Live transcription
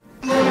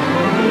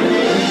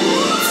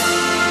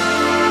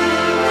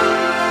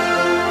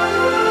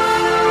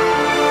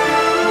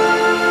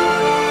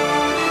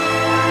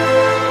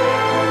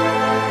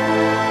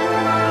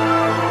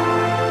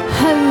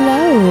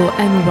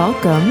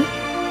Welcome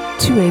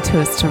to A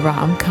Toast to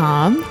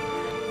Rom-Com.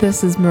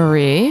 This is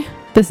Marie.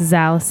 This is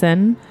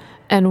Allison.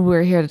 And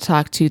we're here to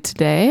talk to you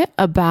today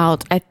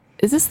about,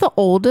 is this the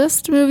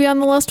oldest movie on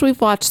the list we've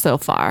watched so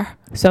far?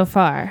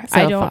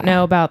 I don't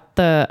know about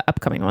the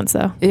upcoming ones,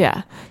 though.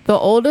 Yeah. The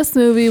oldest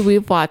movie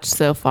we've watched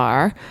so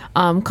far,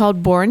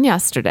 called Born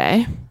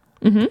Yesterday.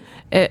 Mm-hmm.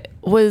 It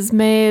was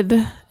made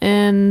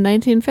in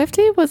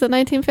 1950. Was it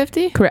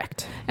 1950?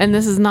 Correct. And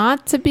this is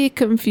not to be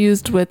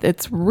confused with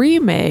its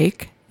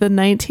remake, the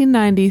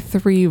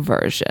 1993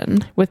 version.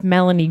 With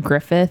Melanie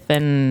Griffith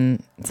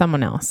and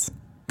someone else.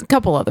 A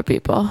couple other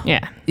people.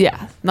 Yeah.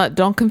 Yeah.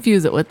 Don't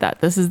confuse it with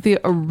that. This is the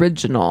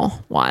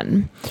original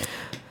one.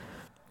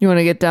 You want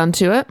to get down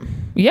to it?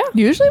 Yeah.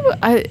 Usually,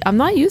 I'm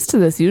not used to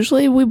this.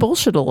 Usually we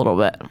bullshit a little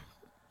bit.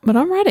 But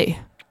I'm ready.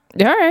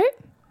 All right.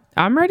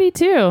 I'm ready,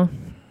 too.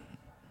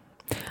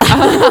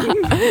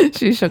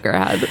 She shook her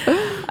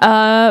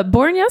head.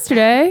 Born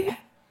Yesterday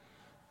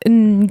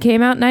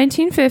came out in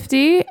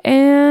 1950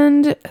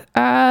 and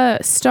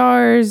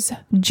stars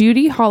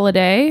Judy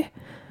Holliday,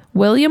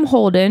 William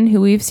Holden, who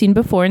we've seen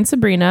before in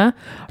Sabrina,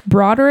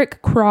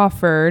 Broderick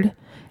Crawford,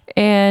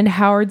 and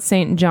Howard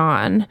St.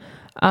 John.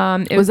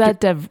 Was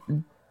that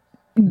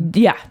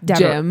Yeah,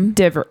 Jim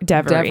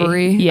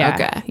Devery. Yeah,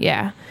 okay.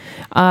 Yeah.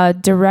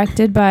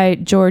 Directed by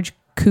George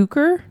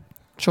Cukor.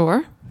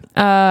 Sure.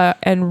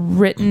 And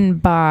written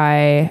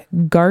by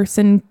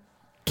Garson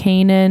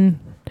Kanin,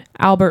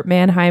 Albert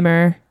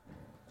Mannheimer,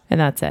 and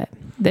that's it.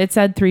 It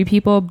said 3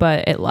 people,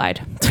 but it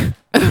lied.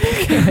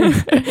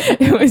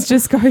 It was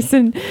just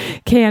Garson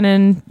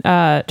Kanin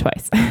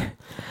twice.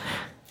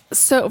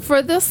 So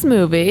for this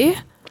movie,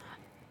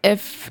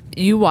 if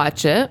you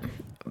watch it,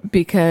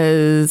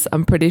 because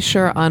I'm pretty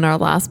sure on our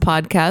last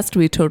podcast,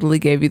 we totally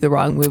gave you the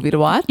wrong movie to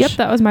watch. Yep,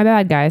 that was my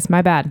bad, guys.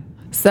 My bad.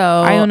 So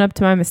I own up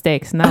to my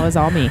mistakes, and that was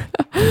all me.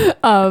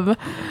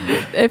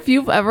 If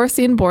you've ever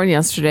seen Born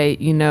Yesterday,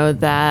 you know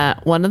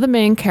that one of the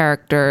main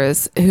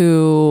characters,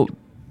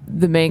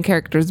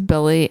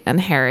 Billy and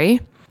Harry,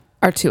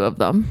 are 2 of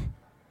them.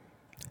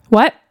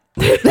 What?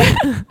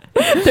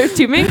 There's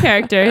 2 main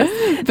characters.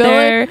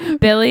 They're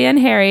Billy and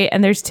Harry,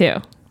 and there's 2.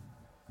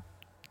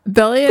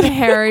 Billy and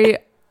Harry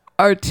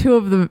are 2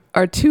 of them.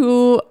 Are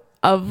 2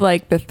 of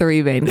like the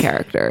 3 main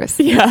characters.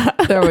 Yeah.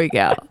 There we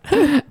go.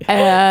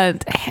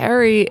 And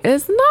Harry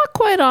is not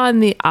quite on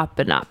the up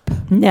and up.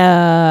 No.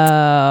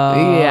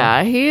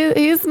 Yeah,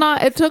 he's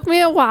not. It took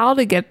me a while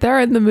to get there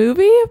in the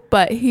movie,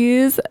 but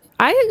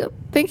I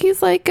think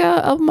he's like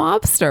a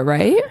mobster,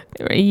 right?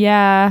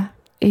 Yeah.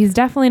 He's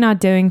definitely not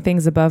doing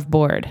things above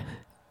board.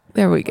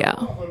 There we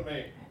go.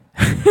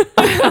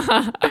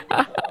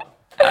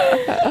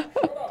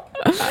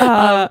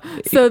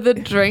 So the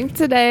drink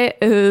today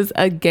is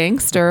a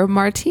gangster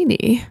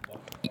martini.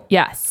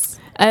 Yes.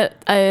 It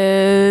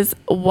is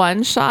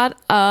 1 shot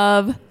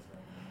of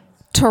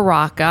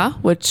Taraka,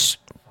 which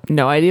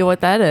no idea what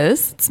that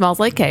is. It smells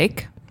like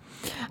cake.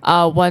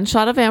 1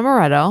 shot of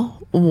amaretto,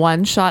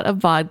 1 shot of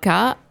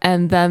vodka,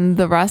 and then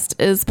the rest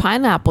is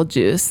pineapple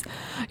juice.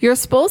 You're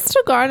supposed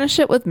to garnish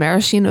it with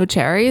maraschino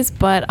cherries,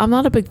 but I'm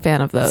not a big fan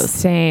of those.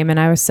 Same, and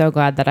I was so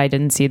glad that I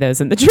didn't see those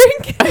in the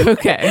drink.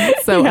 Okay,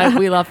 so Yeah.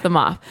 we left them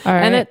off. All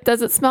right. And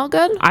does it smell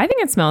good? I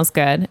think it smells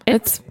good.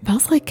 It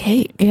smells like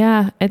cake.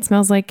 Yeah, it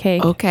smells like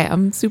cake. Okay,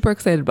 I'm super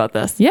excited about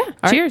this. Yeah, All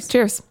right, cheers.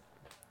 cheers.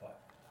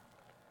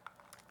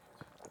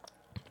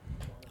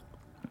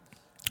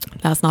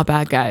 That's not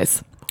bad,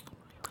 guys.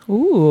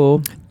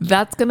 Ooh.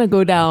 That's going to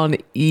go down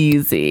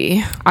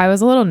easy. I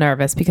was a little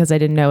nervous because I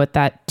didn't know what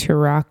that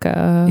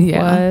Taraka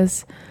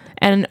was.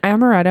 And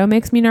amaretto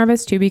makes me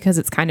nervous too because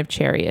it's kind of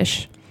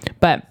cherry-ish.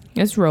 But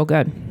it's real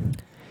good.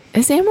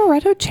 Is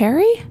amaretto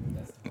cherry?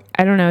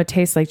 I don't know. It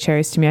tastes like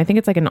cherries to me. I think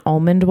it's like an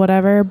almond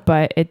whatever,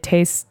 but it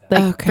tastes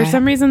like, for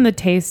some reason, the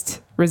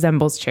taste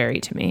resembles cherry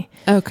to me.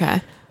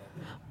 Okay.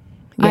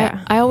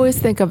 Yeah. I always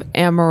think of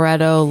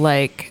amaretto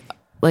like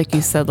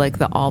you said, like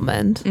the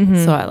almond.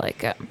 Mm-hmm. So I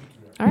like it.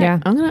 All right. Yeah.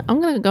 I'm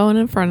gonna go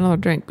in for another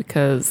drink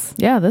because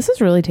Yeah, this is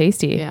really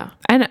tasty. Yeah.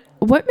 And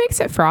what makes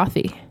it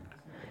frothy?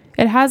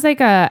 It has like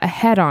a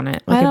head on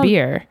it, like a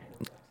beer.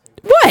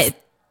 What?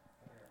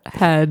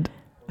 head.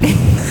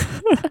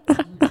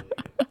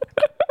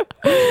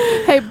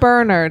 Hey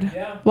Bernard,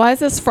 why is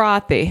this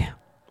frothy?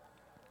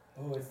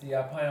 Oh, it's the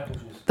pineapple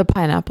juice. The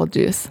pineapple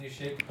juice. You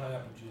shake the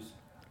pineapple juice.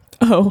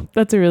 Oh,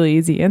 that's a really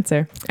easy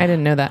answer. I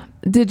didn't know that.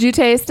 Did you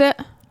taste it?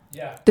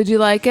 Yeah. Did you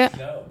like it?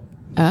 No.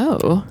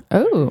 Oh.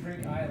 Oh, Every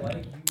drink I like,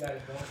 you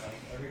guys don't like.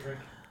 Every drink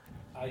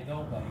I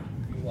don't like,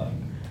 you like.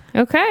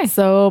 okay.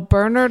 So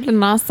Bernard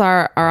and us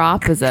are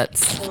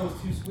opposites. Oh, it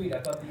was too sweet.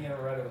 I thought the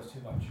amaretto was too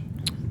much.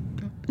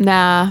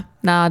 Nah,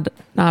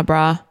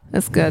 brah.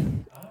 It's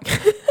good.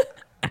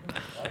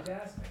 Why'd you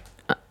ask me?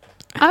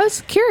 I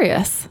was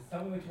curious.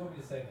 Tell me what you want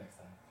me to say next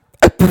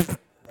time.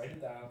 Write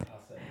it down.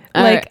 I'll say it.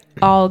 All Like right.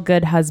 all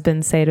good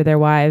husbands say to their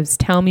wives,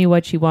 tell me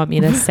what you want me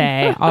to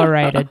say. I'll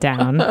write it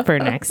down for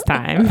next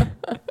time.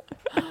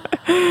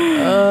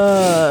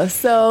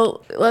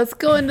 So let's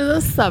go into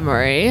the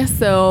summary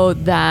so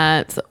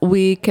that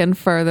we can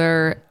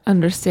further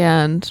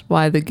understand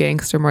why the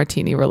gangster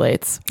martini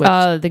relates. Which,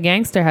 The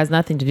gangster has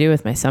nothing to do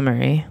with my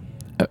summary.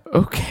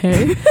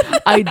 okay.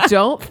 I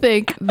don't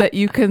think that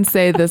you can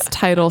say this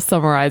title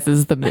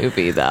summarizes the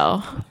movie,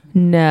 though.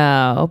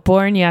 No,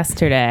 Born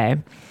Yesterday.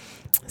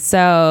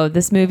 So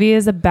this movie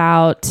is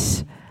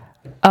about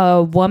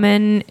a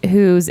woman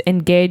who's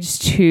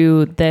engaged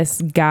to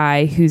this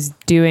guy who's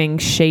doing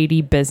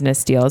shady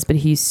business deals, but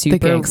he's super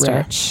gangster.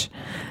 rich.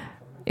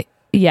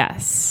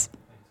 Yes,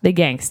 the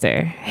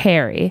gangster,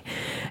 Harry.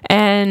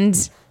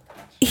 And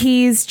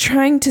he's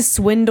trying to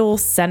swindle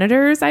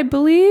senators, I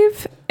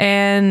believe.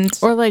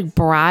 Or like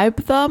bribe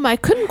them. I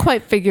couldn't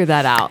quite figure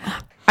that out.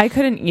 I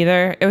couldn't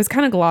either. It was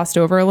kind of glossed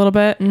over a little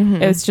bit.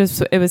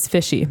 It was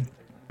fishy.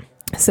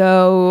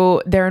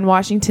 So they're in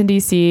Washington,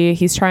 D.C.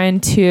 He's trying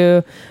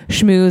to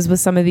schmooze with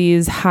some of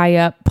these high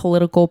up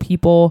political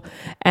people.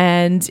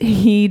 And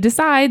he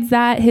decides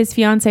that his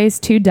fiance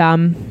is too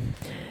dumb.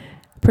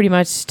 Pretty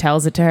much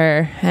tells it to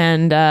her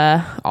and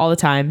all the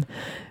time.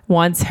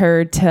 Wants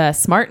her to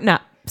smarten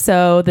up.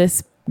 So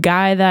this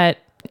guy that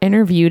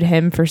interviewed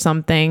him for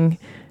something,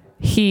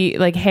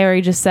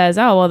 Harry just says,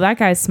 oh, well, that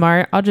guy's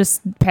smart. I'll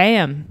just pay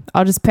him.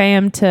 I'll just pay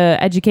him to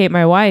educate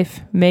my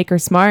wife, make her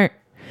smart.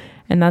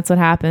 And that's what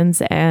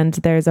happens. And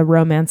there's a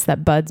romance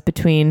that buds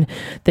between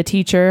the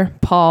teacher,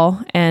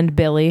 Paul, and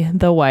Billy,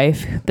 the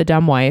wife, the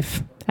dumb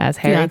wife, as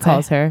Harry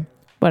calls her.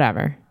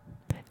 Whatever.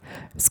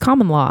 It's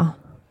common law.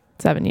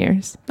 7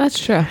 years. That's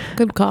true.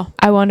 Good call.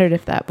 I wondered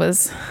if that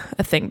was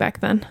a thing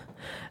back then.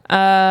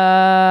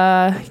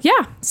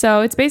 Yeah. So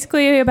it's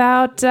basically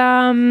about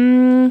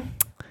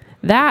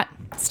that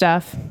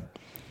stuff.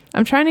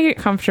 I'm trying to get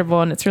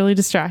comfortable and it's really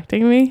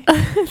distracting me.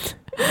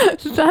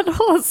 That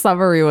whole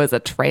summary was a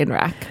train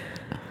wreck.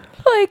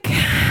 Like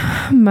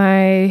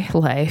my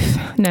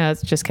life. No,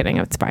 it's just kidding.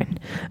 It's fine.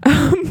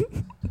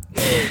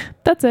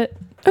 That's it.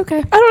 Okay.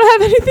 I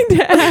don't have anything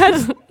to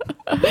add.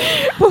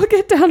 We'll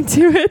get down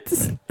to it.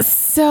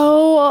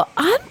 So,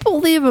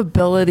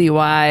 unbelievability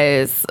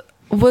wise,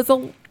 was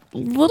a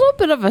little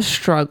bit of a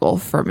struggle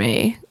for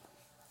me.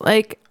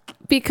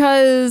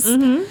 Because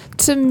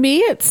to me,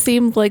 it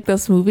seemed like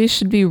this movie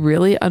should be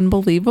really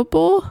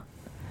unbelievable.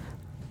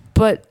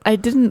 But I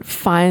didn't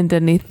find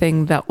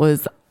anything that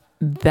was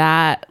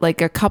that,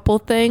 a couple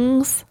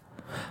things.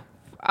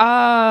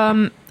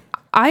 I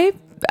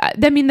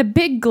mean, the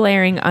big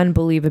glaring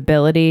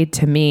unbelievability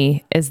to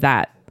me is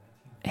that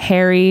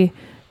Harry,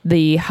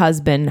 the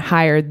husband,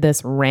 hired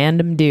this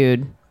random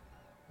dude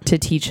to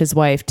teach his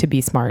wife to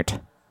be smart.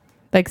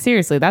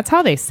 Seriously, that's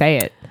how they say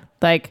it.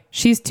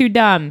 She's too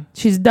dumb.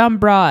 She's a dumb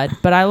broad,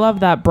 but I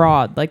love that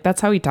broad. That's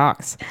how he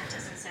talks. That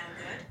doesn't sound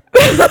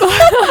good.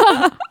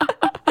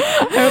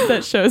 I hope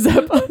that shows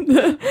up on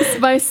the...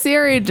 My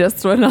Siri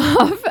just went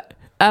off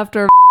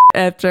after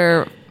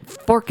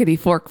forkity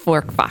fork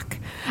fuck.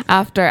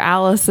 After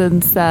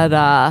Allison said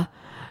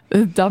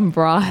dumb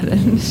broad,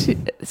 and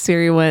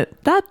Siri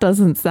went, that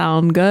doesn't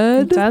sound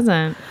good. It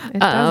doesn't. It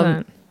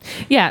doesn't.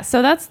 Yeah,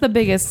 so that's the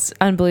biggest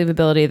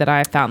unbelievability that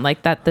I found.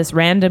 That this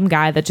random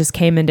guy that just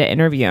came in to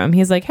interview him,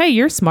 he's like, hey,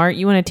 you're smart.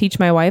 You want to teach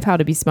my wife how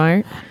to be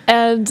smart?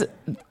 And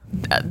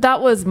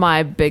that was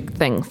my big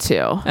thing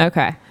too.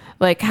 Okay.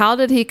 How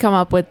did he come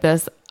up with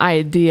this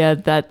idea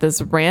that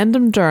this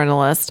random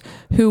journalist,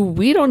 who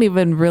we don't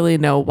even really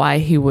know why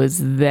he was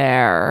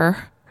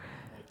there,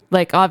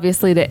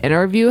 obviously to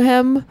interview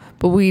him,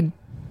 but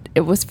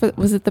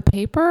was it the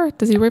paper?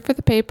 Does he write for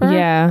the paper?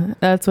 Yeah,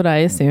 that's what I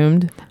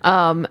assumed.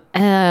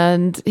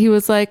 And he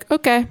was like,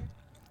 okay,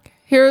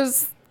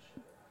 here's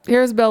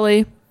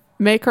Billy,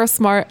 make her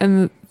smart.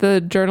 And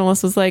the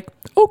journalist was like,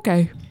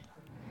 okay.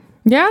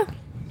 Yeah.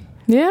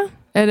 Yeah.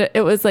 And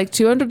it was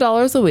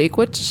 $200 a week,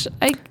 which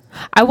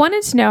I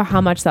wanted to know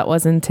how much that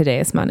was in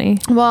today's money.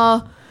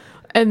 well,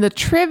 in the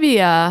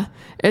trivia,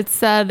 it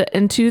said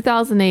in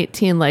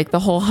 2018, the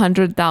whole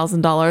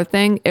 $100,000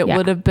 thing, it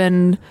would have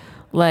been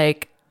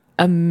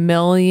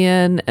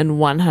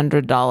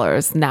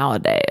 $1,100,000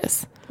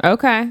 nowadays.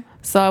 Okay.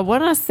 So I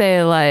want to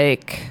say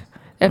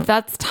if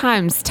that's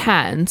times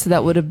 10, so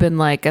that would have been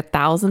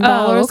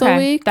 $1,000 a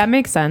week. That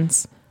makes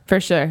sense for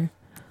sure.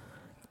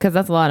 Because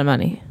that's a lot of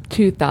money.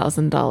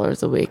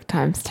 $2,000 a week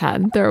times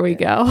 10. There we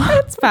go.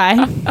 That's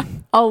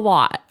fine. A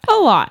lot. A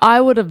lot.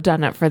 I would have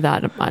done it for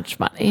that much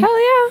money.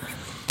 Hell yeah.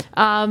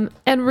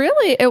 And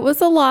really, it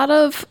was a lot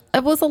of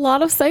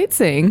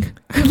sightseeing.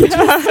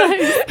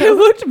 It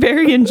looked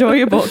very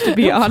enjoyable, to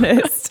be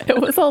honest. It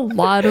was a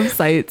lot of A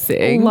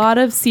sightseeing, lot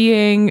of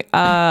seeing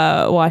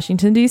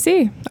Washington,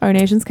 D.C., our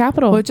nation's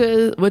capital. which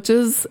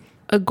is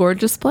a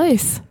gorgeous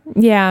place.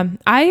 Yeah,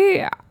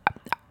 I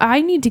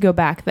need to go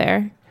back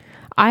there.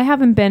 I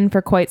haven't been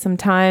for quite some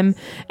time,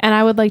 and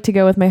I would like to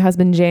go with my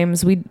husband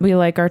James. We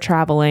like our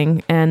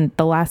traveling, and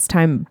the last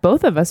time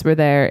both of us were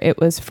there, it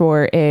was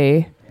for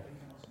a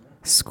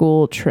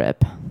school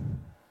trip.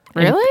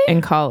 Really?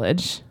 In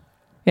college.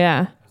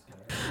 Yeah.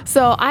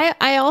 So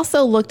I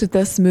also looked at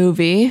this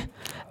movie,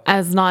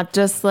 as not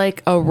just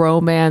like a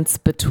romance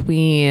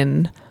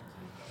between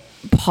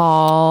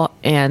Paul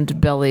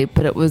and Billy,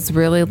 but it was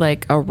really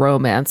like a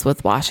romance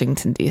with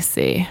Washington,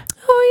 D.C.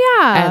 Oh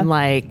yeah. And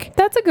like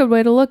That's a good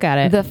way to look at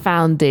it. the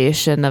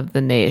foundation of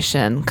the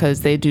nation,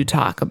 because they do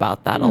talk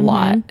about that a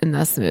lot in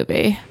this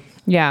movie.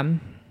 Yeah.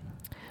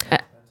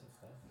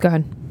 Go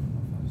ahead.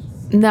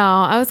 No,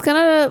 I was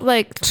gonna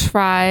like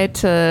try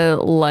to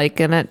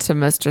liken it to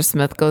Mr.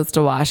 Smith Goes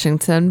to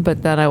Washington,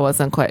 but then I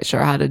wasn't quite sure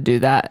how to do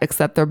that,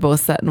 except they're both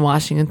set in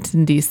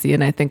Washington, D.C.,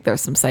 and I think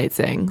there's some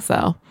sightseeing.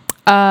 So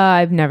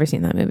I've never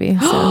seen that movie.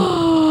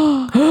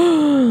 So.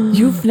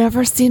 you've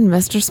never seen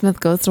Mr. Smith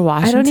Goes to I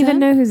Washington? don't even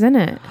know who's in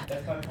it.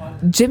 That's my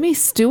point. Jimmy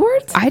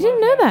Stewart? I didn't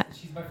know that.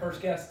 She's my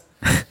first guest.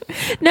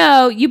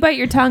 No, you bite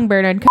your tongue,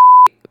 Bernard.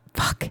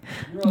 Fuck.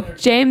 You're on there.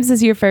 James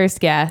is your first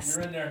guest.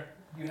 You're in there.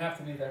 You have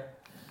to be there.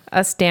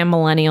 Us damn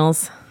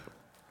millennials.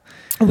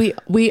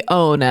 We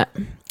own it.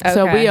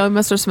 So Okay. we own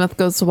Mr. Smith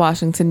Goes to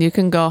Washington. You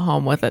can go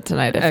home with it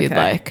tonight if you'd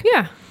like.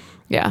 Yeah.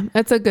 Yeah,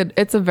 it's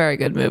a very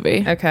good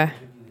movie. Okay.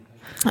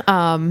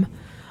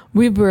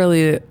 We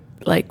really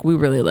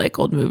like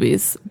old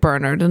movies,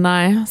 Bernard and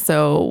I.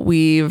 So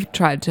we've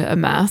tried to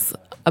amass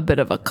a bit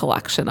of a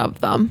collection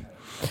of them.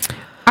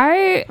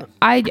 I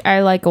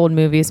like old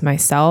movies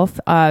myself.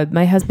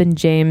 My husband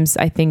James,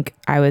 I think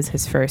I was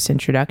his first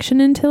introduction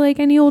into like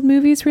any old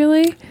movies,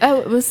 really. Oh,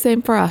 it was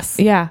same for us.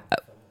 Yeah.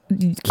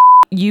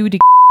 You to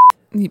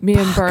Me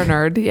and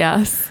Bernard,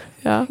 yes.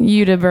 Yeah.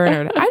 you to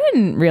Bernard. I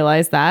didn't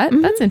realize that.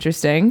 That's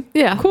interesting.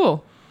 Yeah.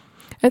 Cool.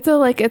 It's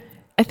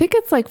I think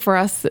it's like for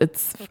us,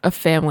 it's a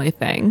family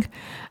thing.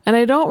 And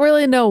I don't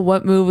really know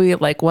what movie,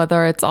 like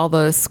whether it's all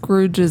the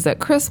Scrooges at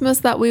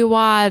Christmas that we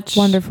watch.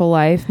 Wonderful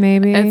Life,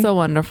 maybe. It's a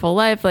Wonderful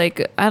Life.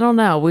 Like, I don't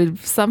know.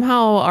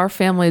 Our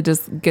family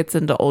just gets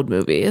into old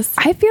movies.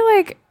 I feel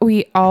like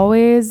we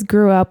always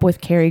grew up with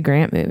Cary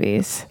Grant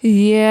movies.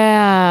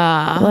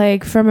 Yeah.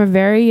 Like from a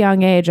very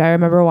young age, I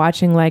remember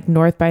watching like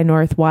North by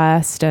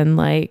Northwest and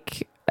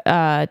like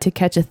To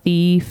Catch a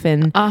Thief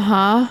and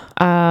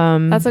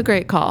That's a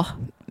great call.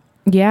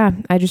 yeah,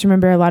 I just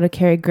remember a lot of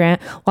Cary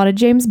Grant, a lot of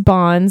James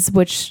Bonds,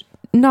 which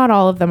not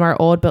all of them are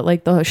old, but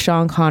like the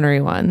Sean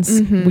Connery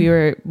ones.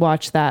 We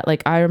watched that.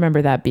 Like I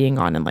remember that being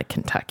on in like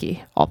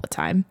Kentucky all the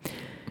time.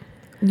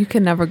 You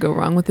can never go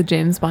wrong with the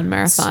James Bond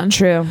marathon.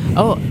 True.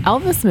 Oh,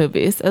 Elvis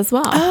movies as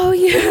well. Oh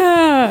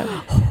yeah.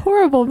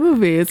 Horrible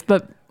movies,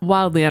 but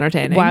wildly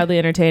entertaining. Wildly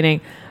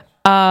entertaining.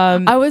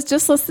 I was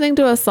just listening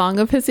to a song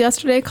of his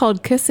yesterday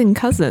called Kissing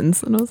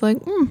Cousins, and I was like,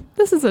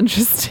 this is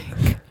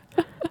interesting.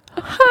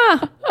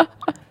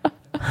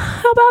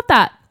 How about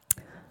that?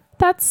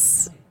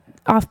 That's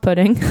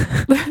off-putting.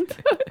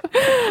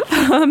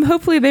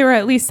 Hopefully they were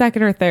at least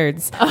second or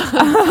thirds.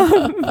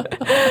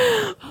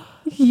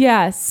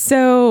 Yeah,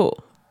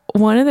 so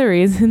one of the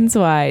reasons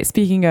why,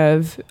 speaking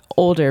of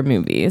older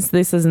movies,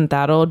 this isn't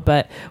that old,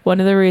 but one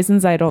of the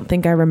reasons I don't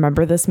think I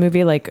remember this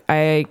movie, like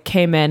I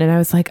came in and I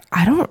was like,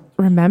 I don't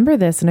remember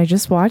this, and I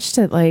just watched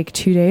it like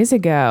 2 days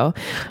ago.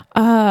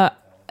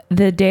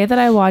 The day that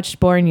I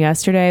watched Born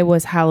Yesterday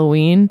was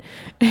Halloween,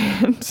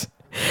 and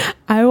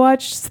I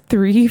watched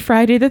 3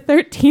 Friday the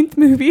 13th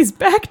movies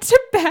back to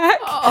back.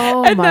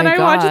 Oh and my then I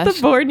watched gosh.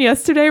 the Born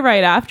Yesterday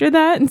right after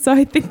that. And so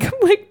I think I'm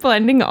like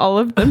blending all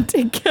of them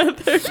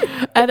together.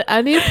 At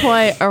any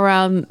point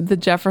around the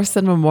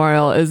Jefferson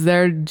Memorial, is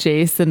there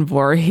Jason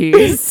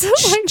Voorhees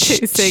like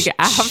chasing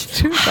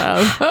after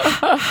them?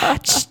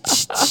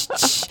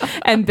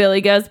 And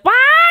Billy goes, what?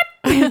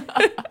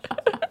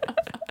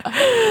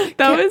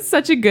 That was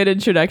such a good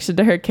introduction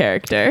to her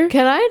character.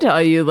 Can I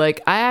tell you, like,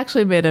 I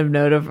actually made a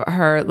note of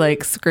her,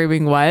 like,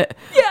 screaming what?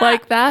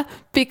 Like that,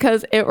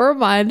 because it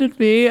reminded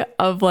me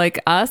of, like,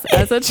 us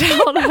as a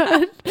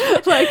childhood.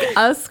 Like,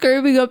 us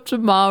screaming up to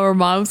mom or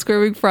mom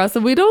screaming for us,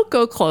 and we don't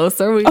go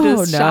closer. We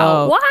just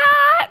shout,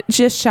 what?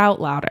 Just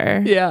shout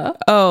louder. Yeah.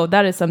 Oh,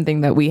 that is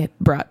something that we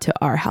brought to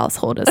our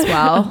household as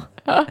well.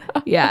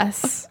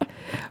 Yes.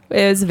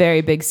 It was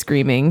very big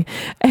screaming.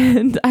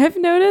 And I've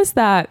noticed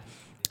that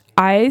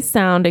I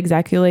sound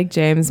exactly like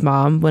James'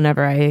 mom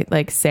whenever I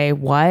like say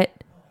what.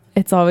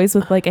 It's always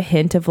with like a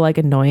hint of like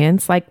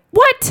annoyance, like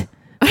what?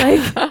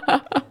 Like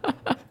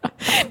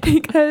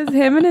because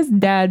him and his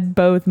dad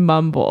both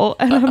mumble,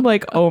 and I'm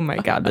like, oh my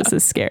god, this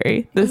is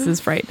scary. This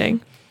is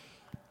frightening.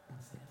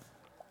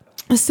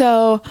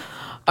 So,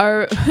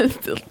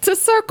 to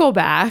circle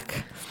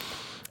back,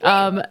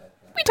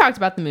 We talked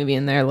about the movie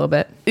in there a little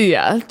bit.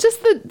 yeah,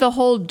 just the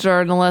whole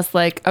journalist,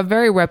 like a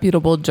very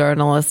reputable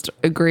journalist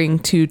agreeing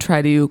to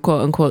try to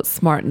quote unquote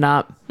smarten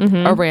up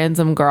a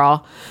random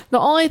girl. The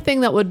only thing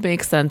that would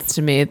make sense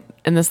to me,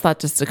 and this thought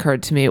just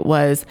occurred to me,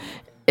 was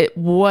it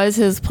was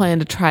his plan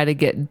to try to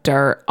get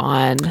dirt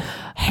on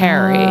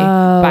Harry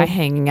by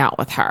hanging out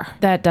with her.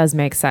 That does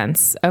make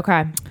sense.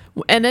 Okay.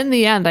 And in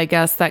the end, I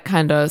guess that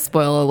kind of,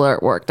 spoiler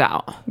alert, worked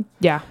out.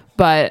 Yeah.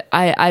 But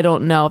I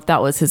don't know if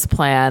that was his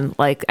plan.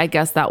 Like, I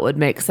guess that would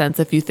make sense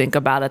if you think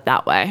about it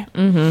that way.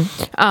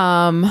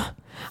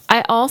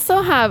 I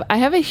also have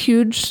a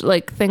huge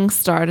like thing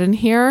starred in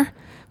here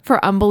for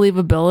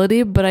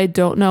unbelievability, but I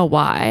don't know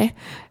why.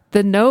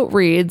 The note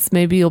reads,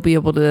 maybe you'll be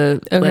able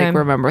to Okay. like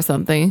remember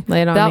something.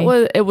 Lay it on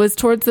me. It was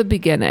towards the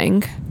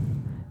beginning.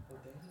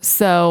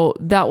 So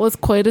that was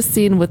quite a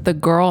scene with the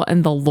girl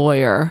and the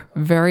lawyer.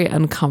 Very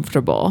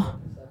uncomfortable.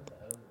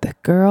 The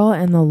girl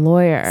and the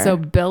lawyer. So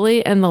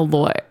Billy and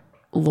the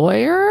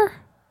lawyer,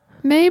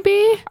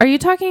 maybe? Are you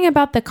talking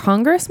about the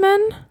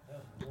congressman?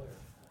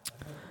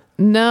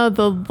 No,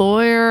 the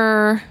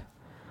lawyer.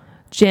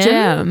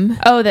 Jim.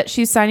 Oh, that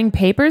she's signing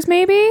papers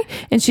maybe?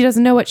 And she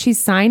doesn't know what she's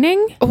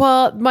signing?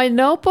 Well, my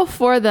note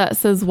before that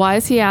says, why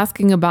is he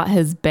asking about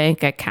his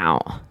bank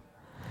account?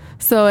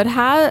 So it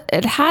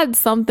had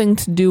something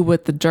to do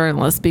with the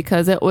journalist,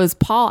 because it was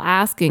Paul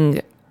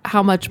asking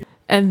how much,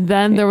 and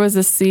then there was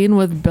a scene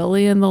with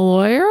Billy and the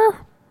lawyer.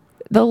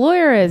 The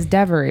lawyer is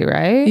Devery,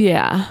 right?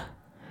 Yeah.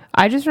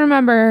 I just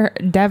remember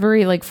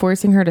Devery like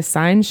forcing her to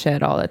sign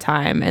shit all the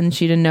time, and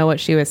she didn't know what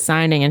she was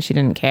signing and she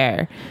didn't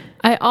care.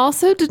 I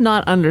also did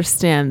not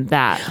understand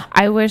that.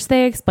 I wish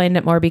they explained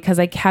it more, because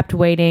I kept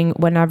waiting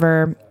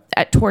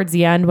towards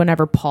the end,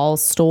 whenever Paul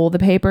stole the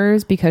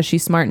papers, because she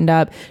smartened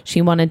up.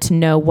 She wanted to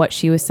know what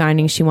she was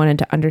signing. She wanted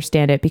to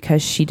understand it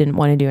because she didn't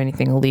want to do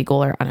anything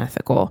illegal or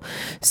unethical.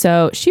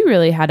 So she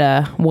really had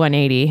a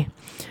 180,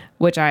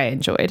 which I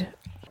enjoyed.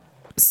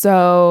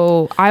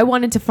 So I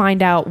wanted to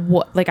find out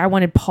I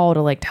wanted Paul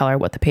to like tell her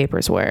what the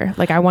papers were.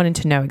 Like I wanted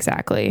to know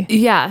exactly.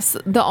 Yes.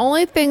 The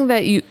only thing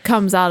that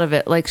comes out of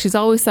it, like she's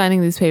always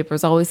signing these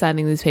papers, always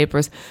signing these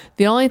papers.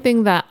 The only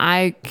thing that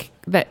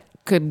that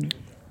could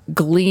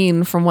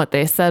glean from what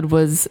they said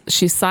was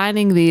she's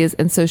signing these,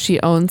 and so she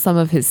owns some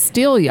of his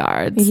steel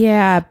yards.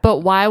 Yeah. But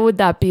why would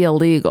that be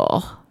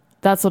illegal?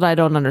 That's what I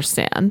don't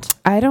understand.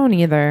 I don't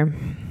either.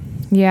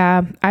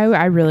 Yeah.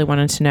 I really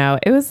wanted to know.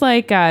 It was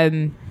like,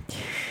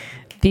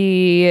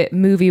 the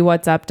movie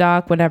What's Up,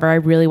 Doc, whenever I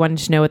really wanted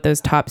to know what those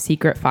top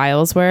secret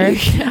files were.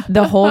 Yeah.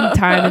 The whole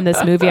time in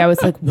this movie, I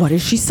was like, what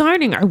is she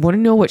signing? I want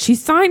to know what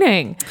she's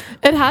signing.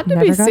 It had to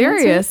be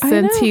serious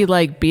since he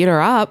like beat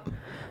her up.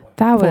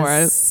 That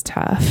was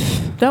tough.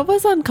 That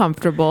was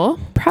uncomfortable.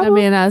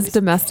 Probably. I mean, as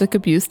domestic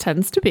abuse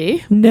tends to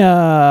be.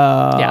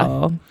 No.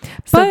 Yeah.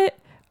 But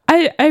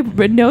I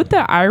note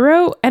that I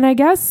wrote, and I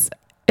guess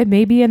it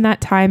maybe in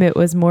that time it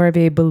was more of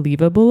a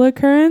believable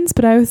occurrence,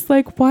 but I was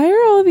like, why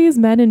are all these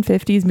men in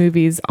 50s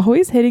movies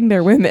always hitting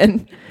their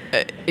women?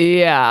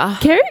 Yeah.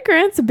 Cary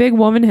Grant's a big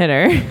woman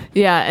hitter.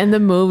 Yeah, in the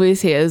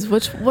movies he is.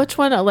 Which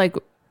one, like,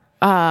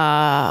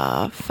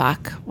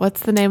 fuck.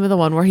 What's the name of the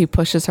one where he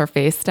pushes her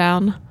face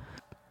down?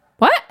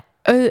 What?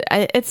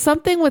 It's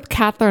something with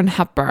Katharine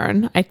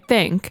Hepburn, I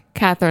think.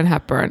 Katharine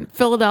Hepburn.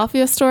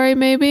 Philadelphia Story,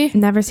 maybe?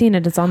 Never seen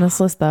it. It's on this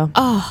list, though.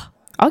 Oh.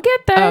 I'll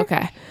get there.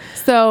 Okay.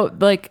 So,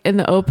 like, in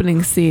the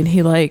opening scene,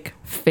 he, like,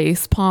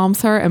 face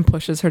palms her and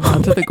pushes her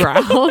down to the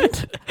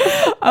ground.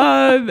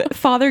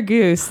 Father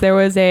Goose,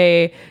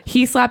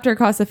 he slapped her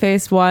across the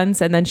face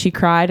once, and then she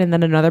cried, and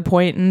then another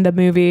point in the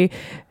movie,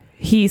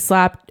 he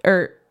slapped,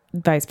 or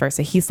vice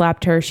versa. He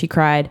slapped her, she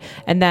cried,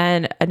 and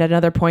then at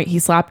another point, he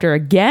slapped her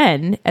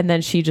again, and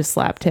then she just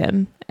slapped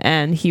him,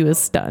 and he was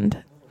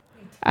stunned.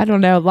 I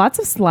don't know. Lots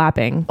of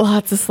slapping.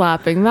 Lots of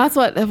slapping. That's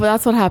what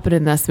happened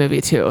in this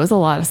movie too. It was a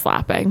lot of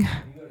slapping.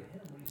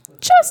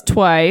 Just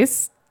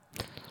twice.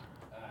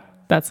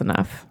 That's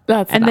enough.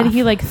 Then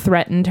he like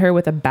threatened her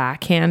with a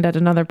backhand at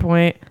another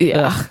point.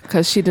 Yeah,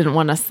 because she didn't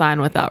want to sign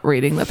without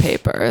reading the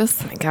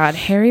papers. Oh my God,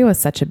 Harry was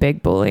such a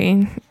big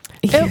bully.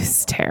 He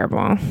was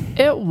terrible.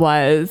 It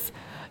was.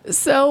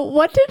 So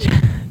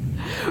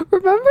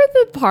remember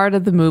the part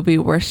of the movie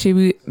where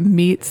she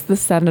meets the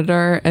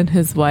senator and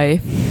his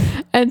wife,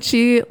 and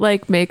she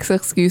like makes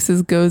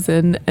excuses, goes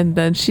in, and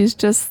then she's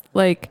just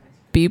like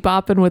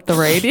bebopping with the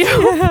radio.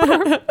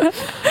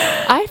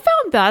 I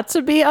found that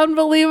to be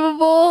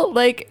unbelievable.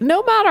 Like,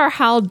 no matter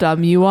how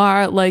dumb you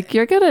are, like,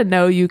 you're gonna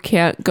know you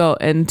can't go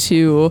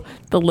into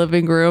the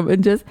living room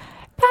and just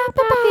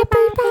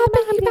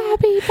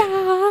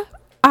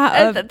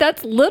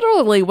that's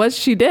literally what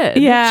she did.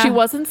 Yeah. She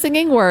wasn't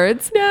singing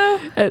words.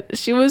 No.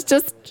 She was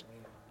just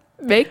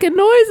making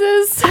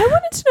noises. I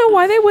wanted to know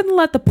why they wouldn't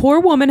let the poor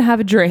woman have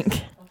a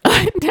drink.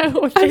 I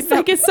know. I was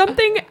like, is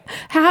something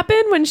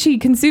happen when she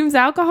consumes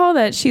alcohol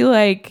that she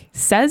like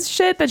says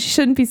shit that she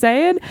shouldn't be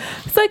saying?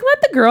 It's like,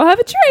 let the girl have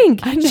a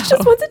drink. She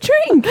just wants a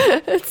drink.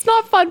 It's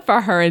not fun for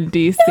her in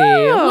DC.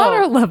 No. Let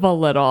her live a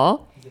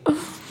little.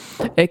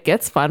 It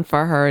gets fun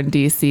for her in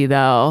DC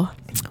though.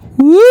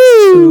 Woo!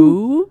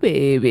 Ooh,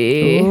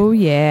 baby. Oh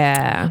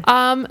yeah.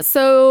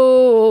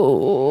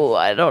 So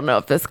I don't know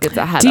if this gets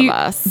ahead of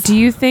us. Do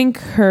you think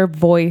her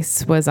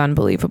voice was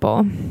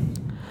unbelievable?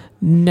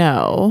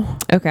 No.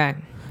 Okay.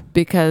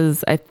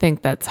 Because I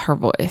think that's her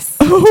voice.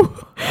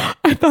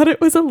 I thought it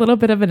was a little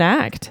bit of an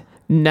act.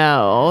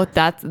 No,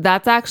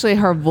 that's actually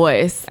her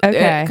voice.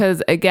 Okay.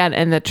 Because again,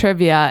 in the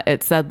trivia,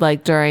 it said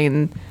like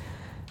during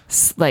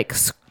like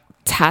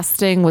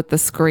testing with the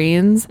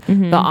screens,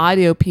 the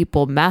audio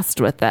people messed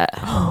with it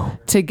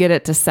to get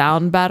it to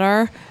sound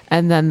better,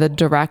 and then the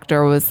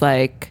director was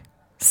like,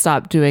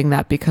 "Stop doing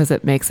that because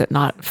it makes it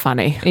not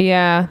funny."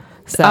 Yeah.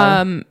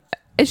 So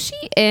Is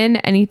she in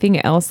anything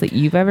else that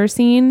you've ever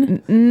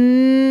seen?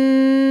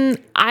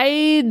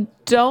 I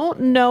don't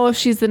know if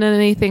she's in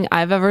anything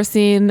I've ever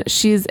seen.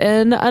 She's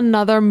in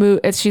another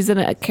movie. She's in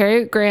a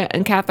Cary Grant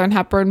and Katharine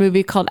Hepburn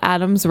movie called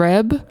Adam's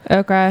Rib.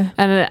 Okay.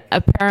 And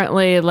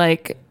apparently,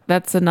 like,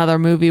 that's another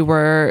movie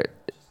where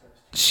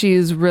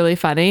she's really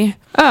funny.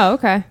 Oh,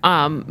 okay.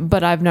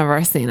 But I've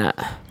never seen it.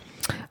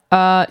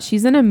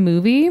 She's in a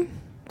movie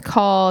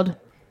called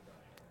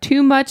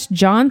Too Much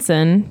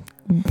Johnson.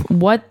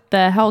 What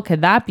the hell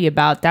could that be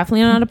about?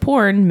 Definitely not a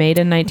porn, made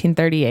in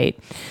 1938.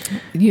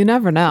 You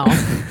never know.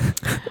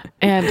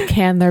 And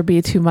can there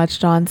be too much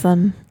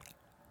Johnson?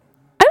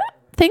 I don't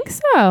think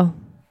so.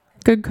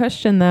 Good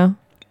question, though.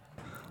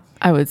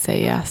 I would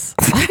say yes.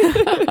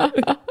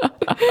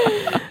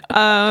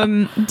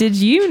 Did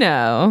you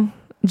know?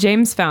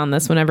 James found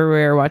this whenever we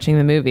were watching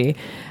the movie.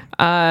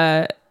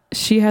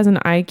 She has an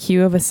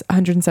IQ of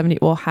 170.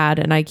 Well, had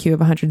an IQ of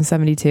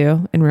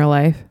 172 in real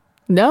life.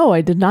 No,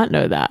 I did not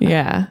know that.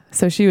 Yeah.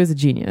 So she was a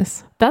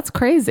genius. That's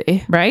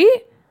crazy. Right?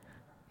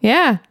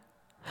 Yeah.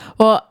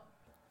 Well,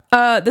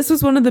 This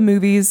was one of the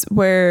movies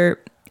where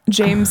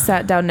James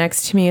sat down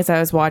next to me as I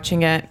was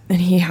watching it,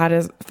 and he had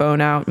his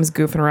phone out and was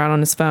goofing around on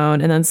his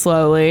phone. And then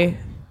slowly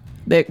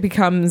it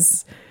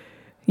becomes,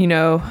 you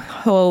know,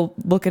 he'll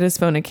look at his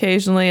phone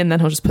occasionally and then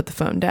he'll just put the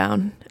phone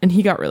down. And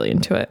he got really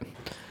into it.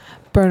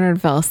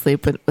 Bernard fell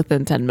asleep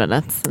within 10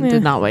 minutes and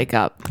did not wake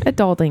up.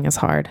 Adulting is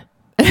hard.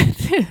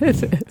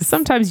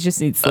 Sometimes you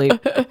just need sleep.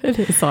 It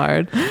is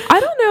hard. I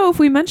don't know if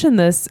we mentioned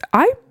this.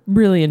 I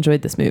really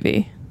enjoyed this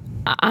movie.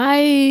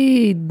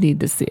 I need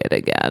to see it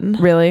again.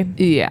 Really?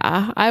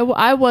 Yeah.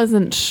 I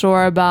wasn't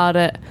sure about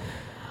it.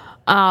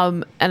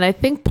 And I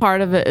think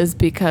part of it is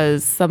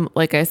because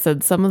like I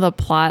said, some of the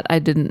plot, I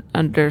didn't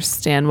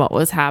understand what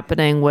was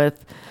happening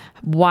with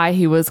why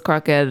he was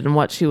crooked and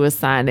what she was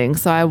signing.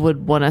 So I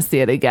would want to see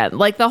it again.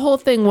 Like the whole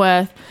thing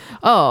with,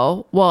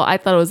 oh, well, I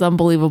thought it was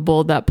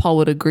unbelievable that Paul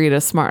would agree to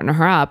smarten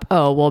her up.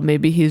 Oh, well,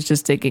 maybe he's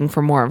just digging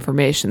for more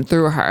information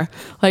through her.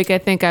 Like, I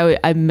think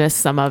I missed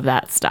some of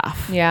that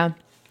stuff. Yeah.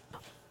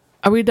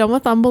 Are we done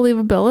with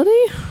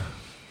unbelievability?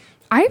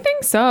 I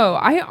think so.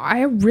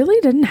 I really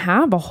didn't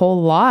have a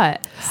whole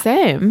lot.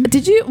 Same.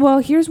 Did you? Well,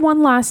 here's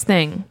one last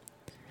thing.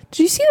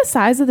 Did you see the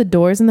size of the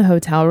doors in the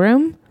hotel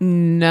room?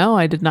 No,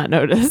 I did not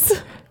notice.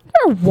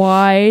 They're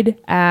wide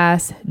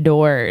ass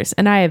doors.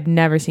 And I have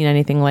never seen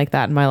anything like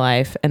that in my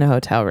life in a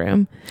hotel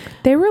room.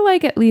 They were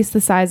like at least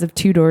the size of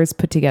two doors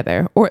put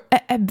together, or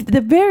at the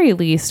very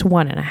least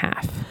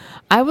 1.5.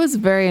 I was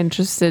very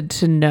interested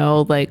to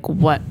know like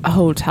what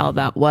hotel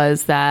that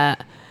was.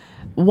 That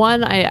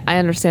one, I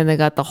understand they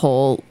got the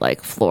whole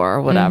like floor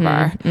or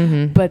whatever,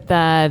 but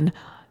then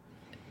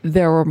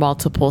there were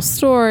multiple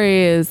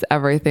stories.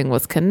 Everything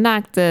was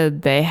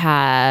connected. They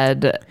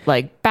had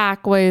like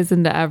back ways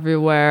into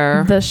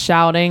everywhere. The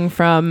shouting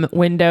from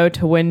window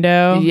to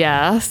window.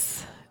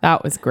 Yes,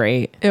 That was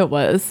great. it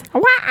was.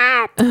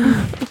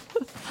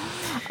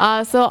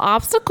 So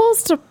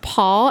obstacles to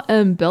Paul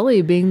and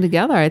Billy being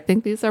together. I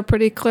think these are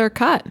pretty clear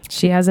cut.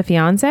 She has a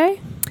fiance?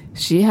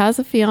 She has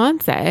a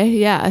fiance.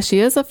 Yeah, she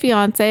is a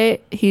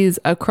fiance. He's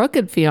a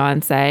crooked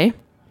fiance.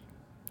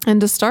 And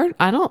to start,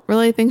 I don't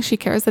really think she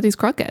cares that he's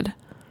crooked.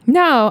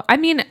 No, I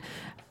mean,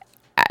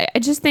 I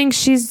just think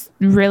she's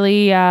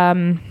really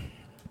not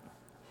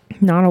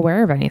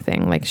aware of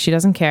anything. Like, she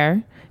doesn't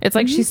care. It's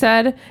like she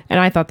said, and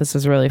I thought this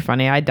was really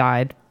funny. I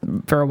died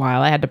for a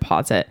while. I had to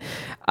pause it.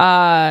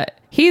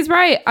 He's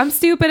right. I'm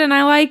stupid and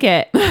I like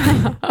it.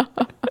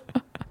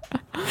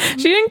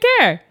 She didn't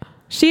care.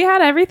 She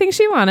had everything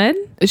she wanted.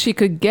 She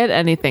could get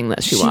anything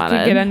that she wanted. She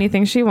could get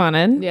anything she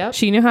wanted. Yep.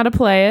 She knew how to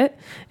play it.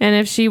 And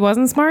if she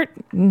wasn't smart,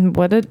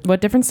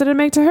 what difference did it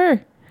make to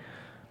her?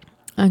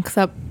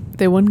 Except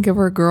they wouldn't give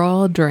her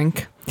girl a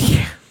drink.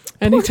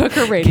 And he took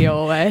her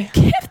radio away.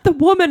 Give the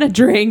woman a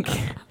drink.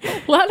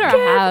 Let her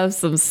have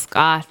some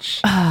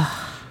scotch.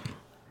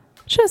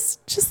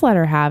 Just let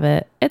her have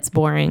it. It's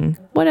boring.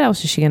 What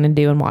else is she going to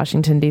do in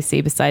Washington,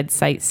 D.C. besides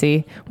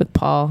sightsee with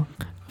Paul?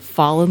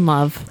 Fall in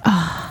love.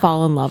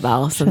 Fall in love,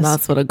 Allison.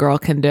 That's what a girl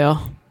can do.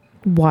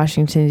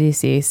 Washington,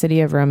 D.C.,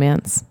 city of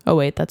romance. Oh,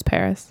 wait, that's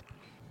Paris.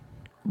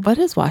 What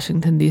is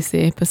Washington,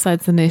 D.C.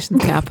 besides the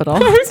nation's capital? I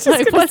was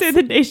just going to say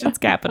the nation's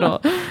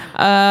capital.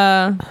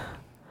 I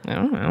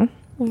don't know.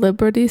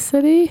 Liberty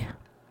City?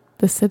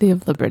 The city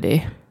of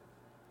liberty.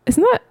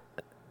 Isn't that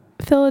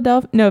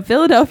Philadelphia? No,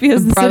 Philadelphia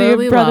is the city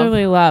Brotherly of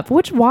brotherly love.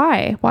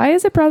 Why? Why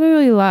is it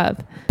brotherly love?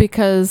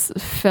 Because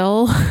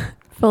Phil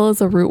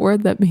is a root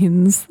word that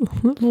means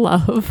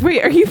love.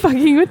 Wait, are you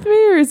fucking with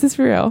me or is this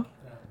real?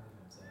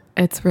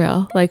 It's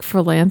real. Like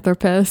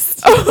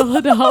philanthropist.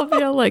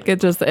 Philadelphia. Like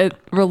it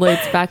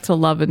relates back to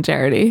love and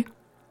charity.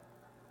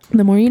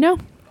 The more you know.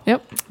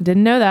 Yep.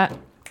 Didn't know that.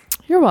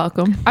 You're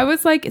welcome. I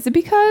was like, is it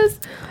because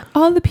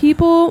all the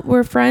people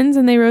were friends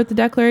and they wrote the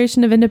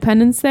Declaration of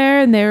Independence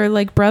there and they were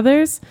like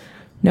brothers?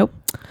 Nope.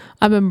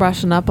 I've been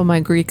brushing up on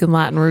my Greek and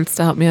Latin roots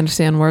to help me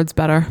understand words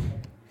better.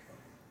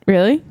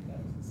 Really?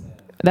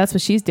 That's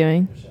what she's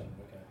doing.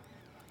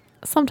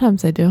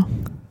 Sometimes I do.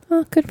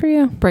 Oh, good for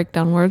you. Break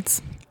down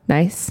words.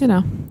 Nice. You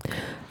know,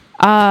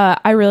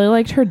 I really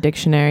liked her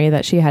dictionary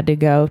that she had to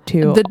go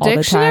to the all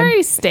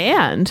dictionary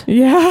stand. The time.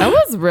 Yeah. That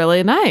was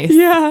really nice.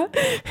 Yeah,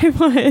 it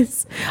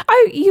was.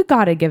 You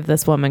got to give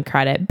this woman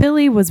credit.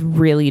 Billy was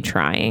really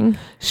trying.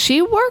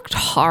 She worked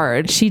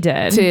hard She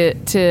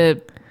did. to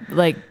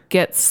like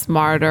get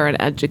smarter and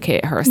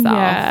educate herself.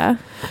 Yeah.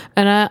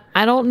 And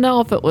I don't know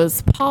if it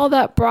was Paul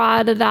that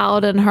brought it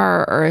out in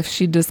her or if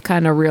she just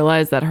kind of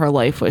realized that her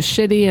life was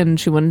shitty and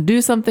she wanted to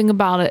do something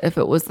about it. If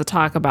it was the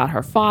talk about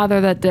her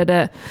father that did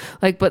it.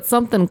 Like, but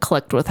something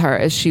clicked with her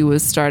as she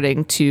was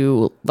starting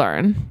to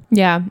learn.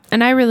 Yeah,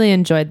 and I really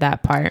enjoyed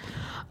that part.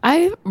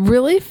 I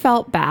really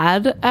felt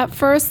bad at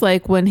first,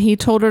 like when he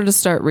told her to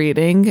start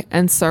reading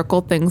and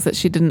circle things that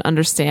she didn't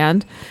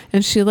understand.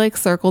 And she like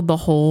circled the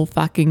whole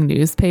fucking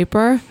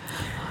newspaper.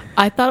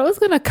 I thought it was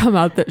going to come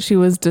out that she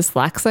was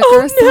dyslexic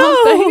or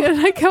something.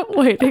 And I kept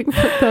waiting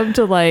for them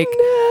to like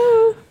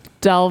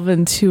delve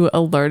into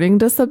a learning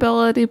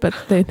disability, but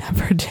they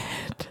never did.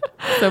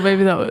 So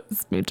maybe that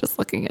was me just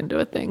looking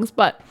into things.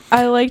 But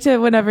I liked it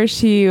whenever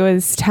she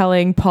was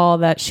telling Paul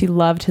that she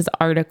loved his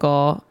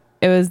article.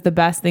 It was the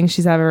best thing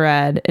she's ever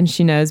read, and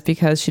she knows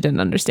because she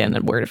didn't understand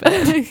a word of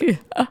it.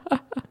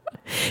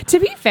 To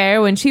be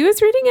fair, when she was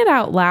reading it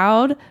out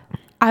loud,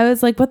 I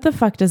was like, what the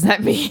fuck does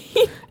that mean?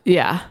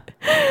 yeah.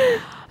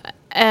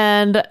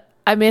 And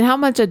I mean, how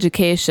much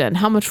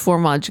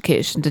formal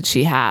education did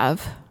she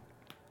have?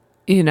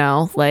 You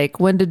know, like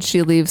when did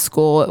she leave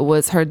school? It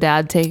was her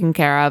dad taking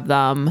care of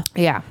them.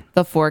 Yeah.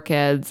 The 4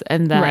 kids.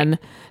 And then Right.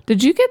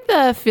 Did you get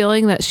the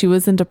feeling that she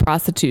was into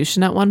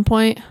prostitution at one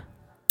point?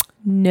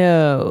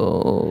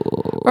 No.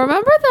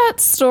 Remember that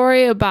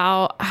story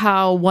about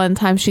how one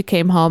time she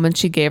came home and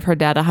she gave her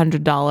dad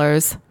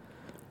 $100?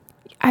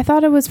 I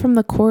thought it was from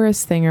the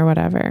chorus thing or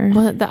whatever.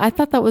 Well, I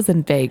thought that was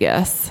in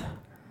Vegas.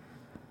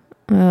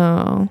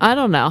 Oh. I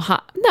don't know.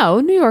 No,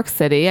 New York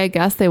City. I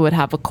guess they would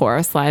have a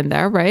chorus line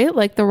there, right?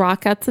 Like the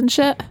Rockettes and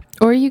shit.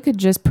 Or you could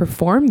just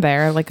perform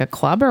there, like a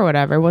club or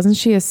whatever. Wasn't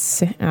she I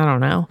don't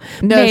know.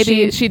 No,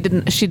 Maybe. she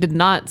didn't. She did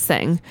not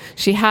sing.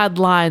 She had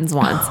lines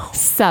once,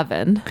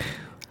 7.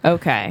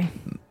 Okay.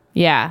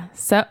 Yeah.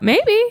 So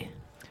maybe.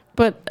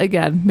 But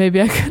again,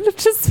 maybe I could have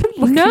just been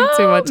looking too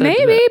No, much into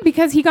maybe it.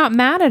 because he got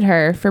mad at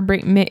her for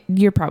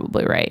you're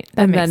probably right.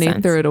 That And makes then he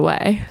sense. threw it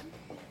away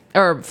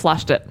or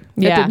flushed it.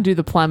 It Yeah. didn't do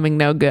the plumbing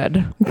no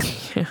good.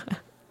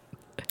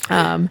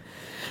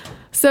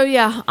 So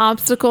yeah,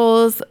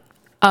 obstacles.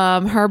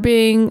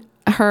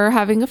 Her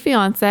having a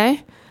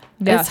fiance.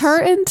 Yes. Is her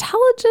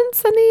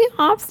intelligence any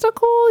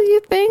obstacle,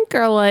 you think,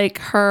 or like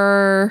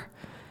her?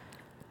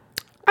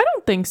 I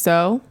don't think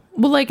so.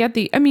 Well, like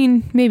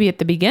maybe at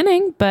the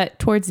beginning, but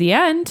towards the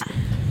end,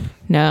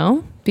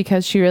 no,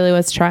 because she really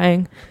was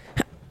trying.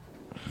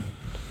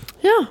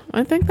 Yeah,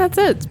 I think that's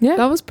it. Yeah.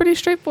 That was pretty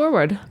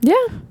straightforward.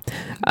 Yeah.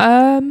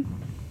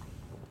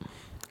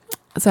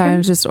 Sorry, I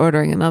was just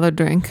ordering another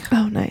drink.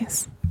 Oh,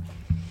 nice.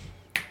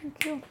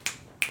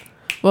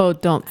 Whoa,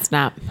 don't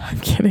snap. I'm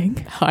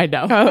kidding. I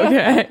know.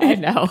 Okay. I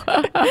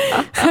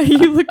know.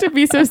 You looked at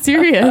me so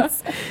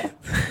serious.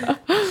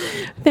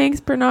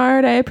 Thanks,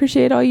 Bernard. I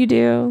appreciate all you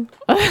do.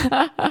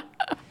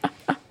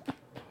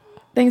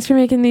 Thanks for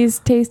making these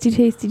tasty,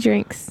 tasty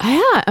drinks.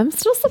 Yeah, I'm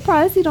still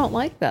surprised you don't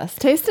like this.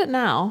 Taste it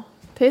now.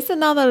 Taste it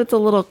now that it's a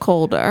little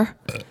colder.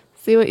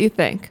 See what you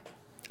think.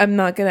 I'm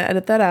not going to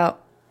edit that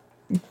out.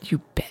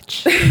 You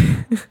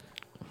bitch.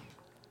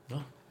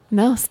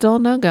 No, still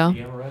no go. The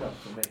amaretto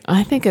for me.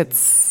 I think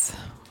it's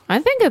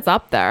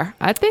up there.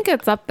 I think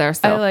it's up there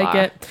so I like far.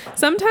 it.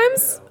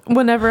 Sometimes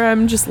whenever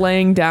I'm just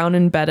laying down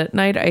in bed at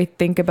night, I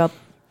think about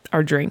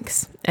our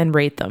drinks and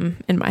rate them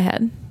in my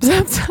head.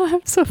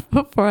 Sometimes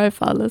before I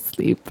fall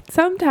asleep.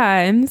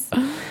 Sometimes.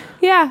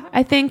 Yeah,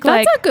 I think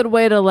That's like a good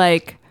way to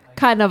like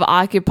kind of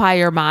occupy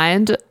your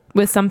mind.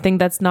 with something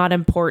that's not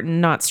important,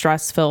 not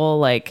stressful,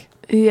 like,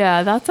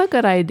 Yeah, that's a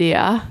good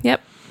idea.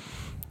 yep.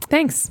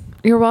 Thanks.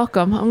 You're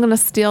welcome. I'm going to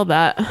steal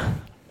that.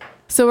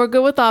 So we're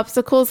good with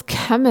obstacles.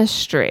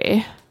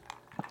 Chemistry.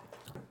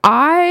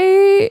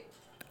 I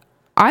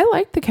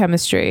liked the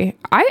chemistry.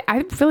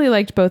 I really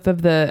liked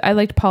I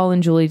liked Paul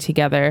and Julie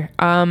together.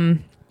 I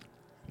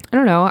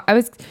don't know.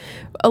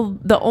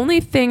 The only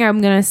thing I'm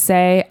going to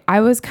say,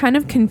 I was kind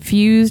of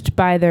confused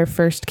by their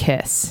first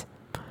kiss.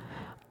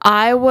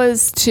 I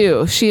was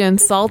too. She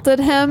insulted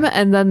him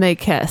and then they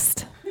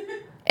kissed.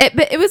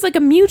 But it was like a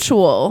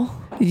mutual.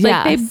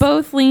 Like they Yes.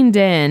 both leaned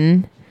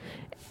in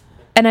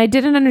and I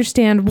didn't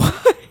understand why.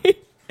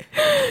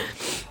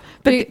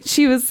 But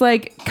she was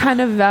like kind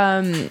of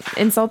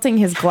insulting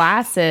his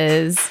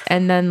glasses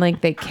and then like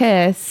they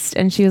kissed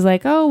and she was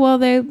like, oh, well,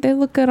 they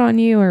look good on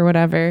you or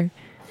whatever.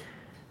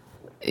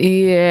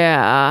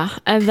 Yeah.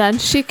 And then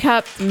she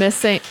kept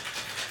missing.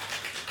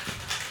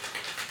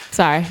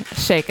 Sorry,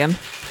 shaking.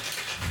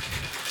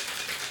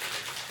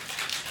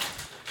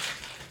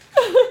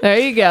 There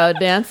you go.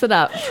 Dance it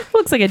up.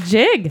 Looks like a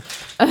jig.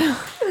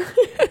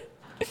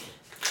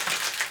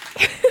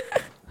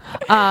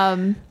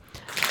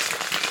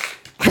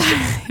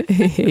 I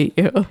hate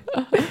you.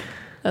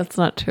 That's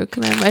not true.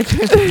 Can I have my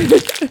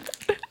drink?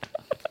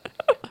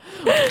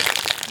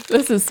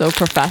 This is so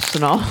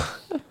professional.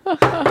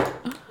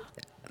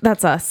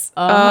 That's us.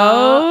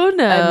 Oh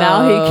no! And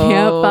now he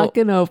can't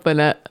fucking open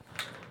it.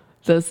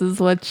 This is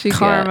what you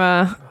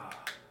Karma.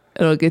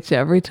 get. It'll get you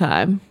every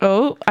time.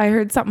 Oh, I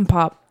heard something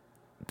pop.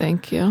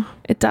 Thank you.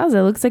 It does.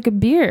 It looks like a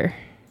beer.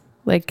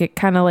 Like it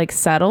kind of like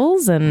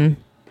settles and.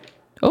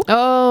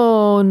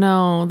 Oh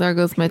no! There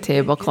goes my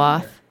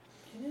tablecloth.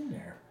 Get in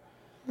there.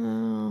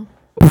 Oh.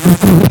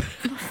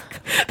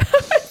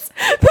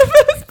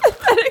 The most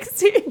pathetic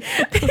thing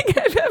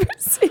I've ever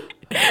seen.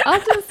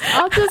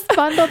 I'll just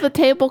bundle the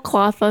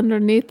tablecloth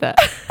underneath it.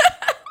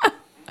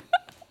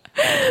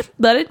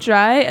 Let it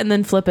dry and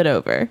then flip it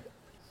over.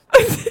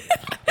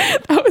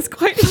 That was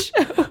quite a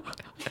show.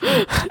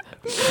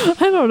 I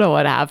don't know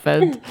what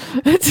happened.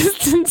 It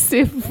just didn't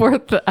seem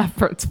worth the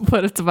effort to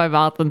put it to my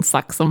mouth and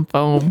suck some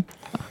foam.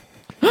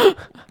 Don't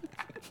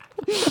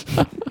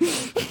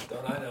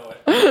I know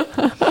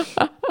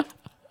it?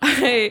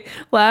 I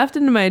laughed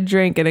into my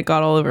drink and it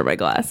got all over my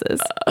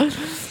glasses.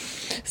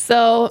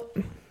 So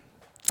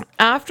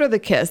after the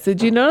kiss,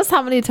 did you notice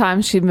how many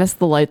times she missed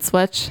the light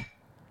switch?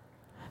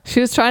 She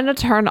was trying to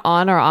turn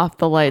on or off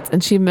the lights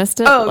and she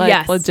missed it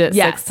legit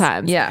 6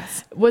 times.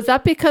 Yes. Was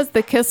that because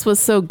the kiss was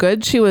so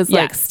good she was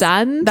like Yes.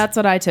 stunned? That's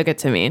what I took it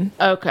to mean.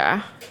 Okay.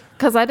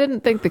 Because I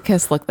didn't think the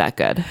kiss looked that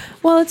good.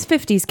 Well, it's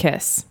 50s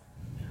kiss.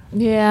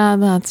 Yeah,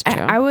 that's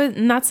true. I was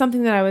not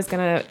something that I was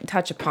gonna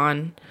touch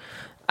upon.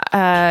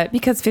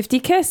 Because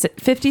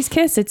 50s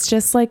kiss, it's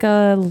just like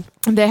a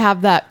They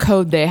have that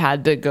code they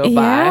had to go by.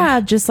 yeah,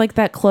 just like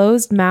that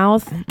closed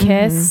mouth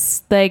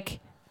kiss, like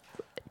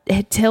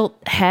tilt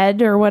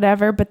head or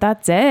whatever, but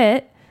that's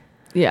it.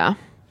 Yeah.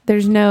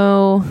 There's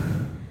no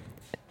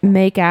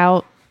make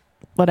out,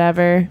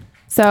 whatever.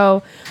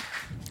 So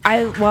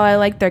while I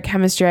like their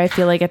chemistry, I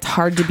feel like it's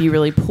hard to be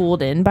really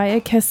pulled in by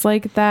a kiss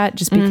like that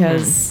just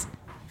because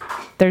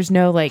there's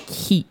no like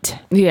heat.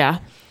 Yeah.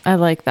 I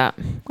like that.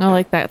 I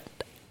like that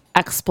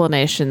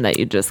explanation that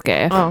you just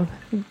gave. Oh,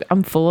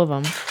 I'm full of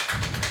them.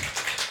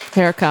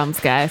 Here it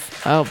comes, guys.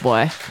 Oh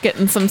boy.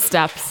 Getting some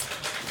steps.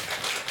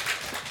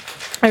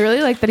 I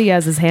really like that he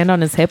has his hand on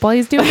his hip while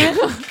he's doing it.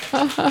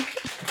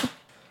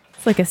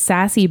 It's like a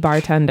sassy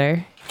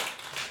bartender.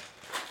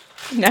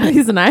 Now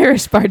he's an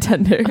Irish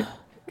bartender.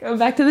 Going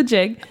back to the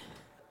jig.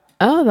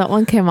 Oh, that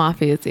one came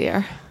off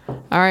easier. All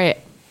right.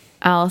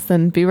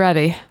 Allison, be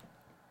ready.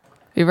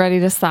 Be ready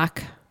to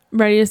suck.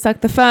 Ready to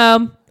suck the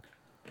foam.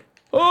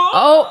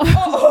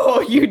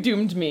 Oh, you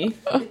doomed me.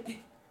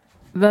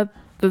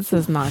 This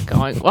is not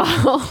going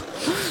well.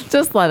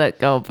 Just let it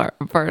go,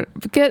 Bert.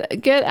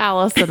 Get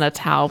Allison a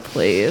towel,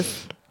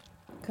 please.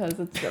 Because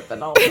it's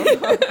dripping all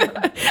over.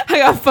 I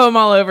got foam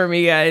all over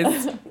me,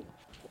 guys.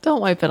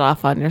 Don't wipe it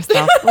off on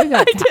yourself. We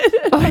got,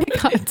 we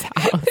got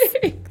towels.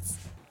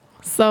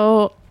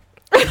 So,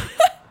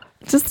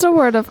 just a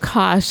word of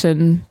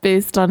caution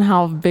based on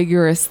how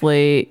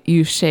vigorously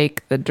you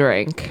shake the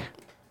drink.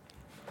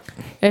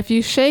 If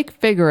you shake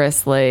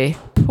vigorously,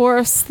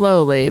 pour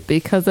slowly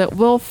because it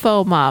will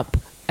foam up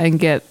and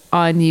get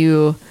on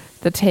you,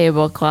 the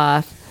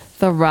tablecloth,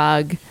 the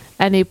rug,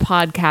 any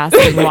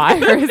podcasting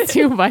wires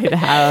you might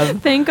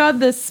have. Thank God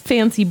this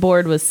fancy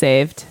board was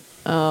saved.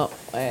 Oh,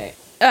 wait.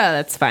 Oh,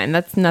 that's fine.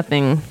 That's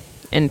nothing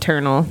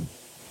internal.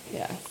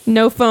 Yeah.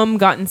 No foam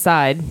got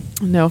inside.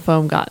 No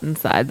foam got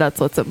inside. That's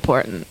what's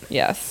important.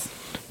 Yes.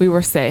 We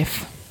were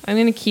safe. I'm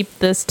going to keep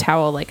this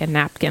towel like a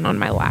napkin on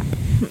my lap.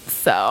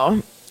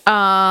 So,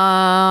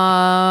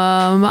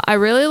 I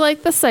really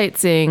like the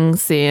sightseeing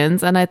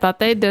scenes, and I thought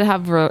they did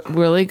have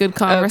really good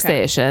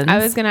conversations. I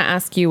was going to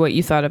ask you what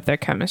you thought of their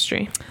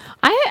chemistry.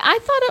 I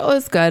thought it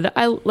was good.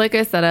 Like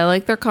I said, I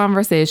like their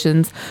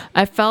conversations.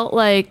 I felt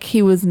like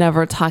he was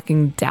never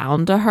talking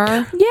down to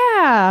her.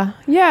 Yeah,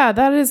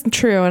 that is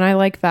true, and I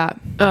like that.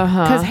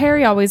 Because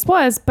Harry always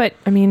was, but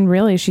I mean,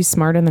 really, she's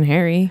smarter than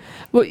Harry.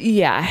 Well,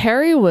 yeah,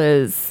 Harry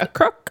was A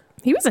crook.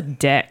 He was a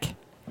dick.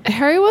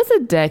 Harry was a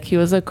dick. He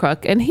was a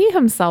crook, and he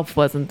himself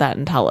wasn't that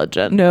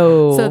intelligent.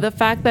 No. So the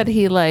fact that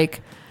he was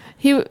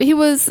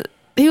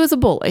a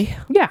bully.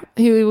 Yeah.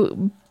 He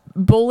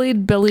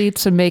bullied Billy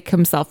to make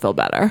himself feel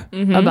better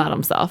about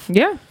himself.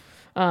 Yeah.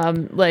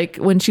 Like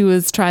when she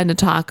was trying to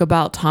talk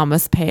about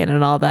Thomas Paine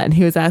and all that, and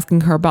he was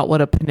asking her about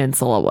what a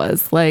peninsula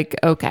was. Like,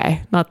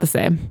 okay, not the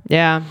same.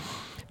 Yeah.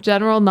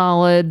 General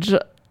knowledge,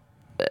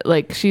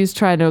 like she's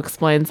trying to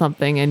explain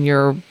something and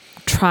you're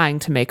trying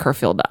to make her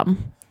feel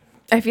dumb.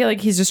 I feel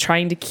like he's just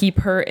trying to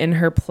keep her in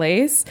her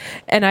place.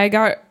 And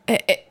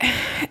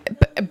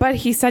but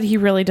he said he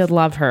really did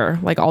love her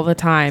like all the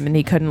time and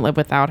he couldn't live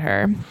without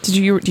her.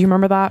 Do you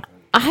remember that?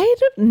 I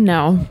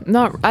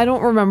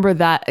don't remember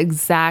that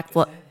exact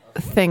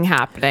thing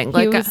happening.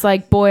 He was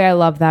like, boy, I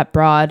love that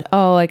broad.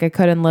 Oh, like I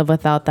couldn't live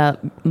without that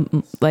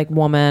like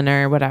woman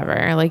or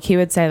whatever. Like he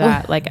would say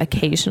that like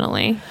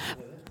occasionally.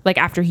 Like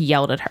after he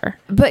yelled at her.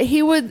 But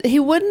he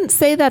wouldn't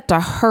say that to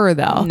her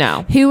though.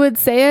 No. He would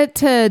say it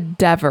to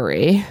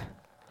Devery.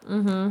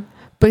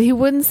 But he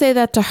wouldn't say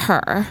that to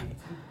her.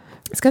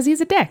 It's because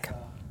he's a dick.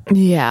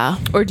 Yeah.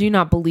 Or do you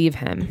not believe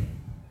him?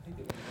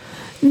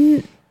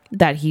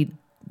 That he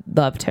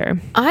loved her.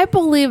 I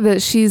believe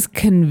that she's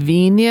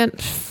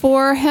convenient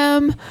for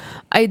him.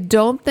 I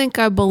don't think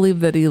I believe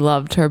that he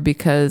loved her,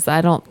 because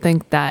I don't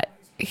think that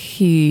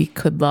he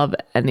could love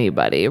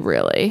anybody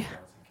really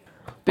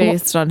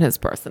based on his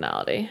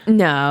personality.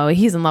 No,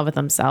 he's in love with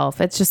himself.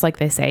 It's just like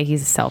they say,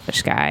 he's a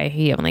selfish guy.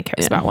 He only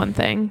cares about one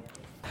thing.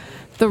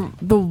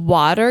 The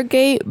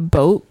Watergate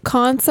boat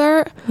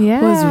concert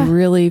Yeah. was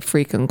really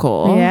freaking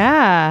cool.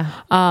 Yeah.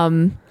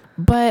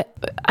 But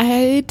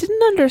I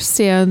didn't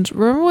understand.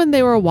 Remember when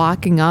they were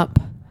walking up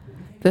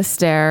the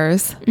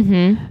stairs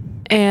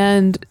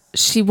and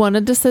she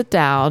wanted to sit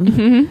down,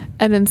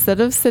 and instead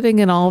of sitting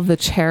in all of the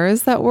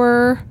chairs that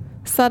were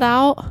set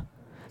out,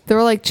 there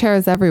were like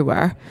chairs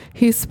everywhere.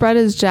 He spread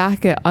his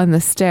jacket on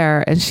the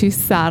stair and she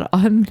sat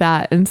on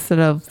that instead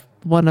of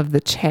one of the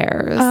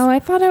chairs. Oh, I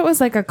thought it was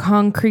like a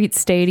concrete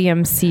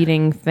stadium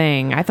seating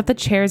thing. I thought the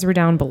chairs were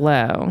down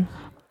below.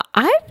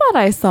 I thought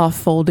I saw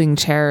folding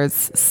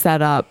chairs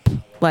set up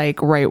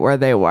like right where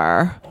they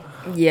were.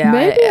 Yeah,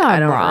 Maybe I I'm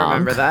don't wrong.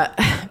 remember that.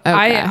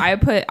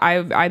 Okay.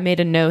 I made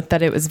a note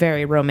that it was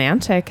very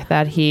romantic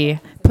that he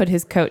put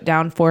his coat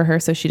down for her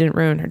so she didn't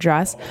ruin her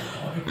dress.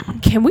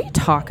 Can we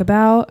talk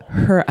about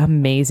her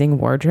amazing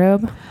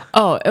wardrobe?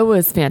 Oh, it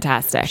was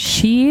fantastic.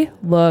 She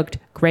looked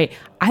great.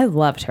 I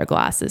loved her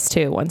glasses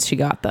too once she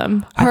got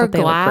them. I Her thought they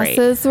looked great.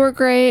 glasses were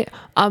great.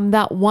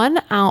 That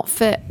one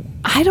outfit,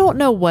 I don't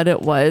know what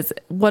it was,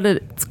 what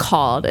it's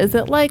called. Is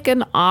it like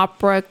an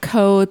opera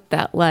coat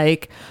that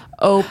like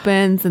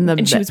opens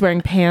And she was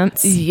wearing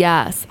pants.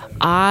 Yes,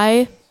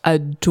 I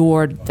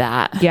adored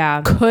that.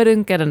 Yeah.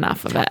 Couldn't get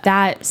enough of it.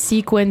 That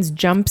sequins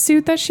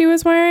jumpsuit that she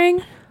was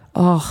wearing.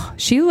 Oh,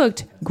 she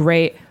looked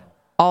great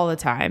all the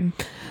time.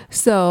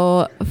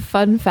 So,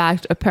 fun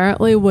fact,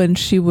 apparently when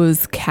she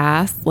was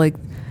cast, like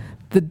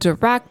the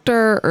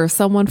director or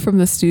someone from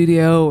the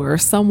studio or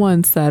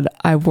someone said,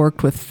 "I've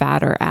worked with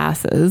fatter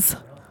asses,"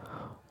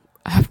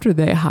 after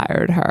they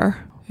hired her.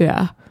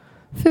 Yeah.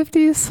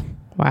 50s.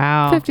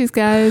 Wow. 50s,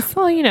 guys.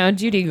 Well, you know,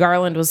 Judy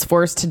Garland was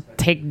forced to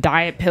take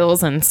diet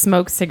pills and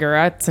smoke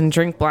cigarettes and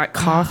drink black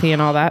coffee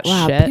and all that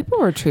Wow, shit. people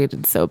were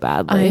treated so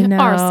badly. I know.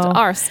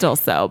 Are still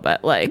so,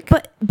 but like,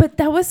 But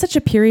that was such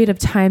a period of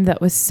time that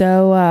was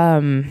so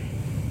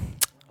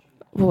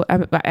well,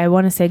 I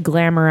want to say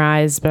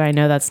glamorized, but I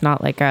know that's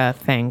not like a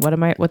thing.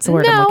 What's the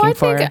word I'm looking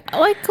for? think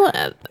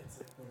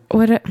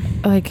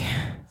Like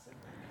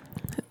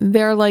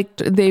they're like,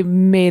 they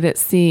made it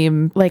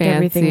seem like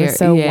everything was fancier.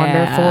 so Yeah.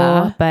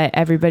 wonderful, but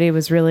everybody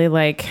was really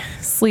like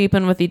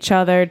sleeping with each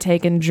other,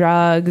 taking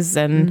drugs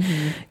and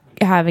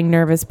having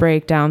nervous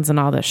breakdowns and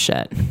all this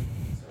shit.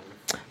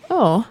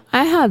 Oh,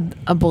 I had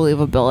a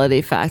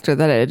believability factor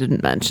that I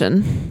didn't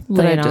mention that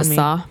Lay I it on just me.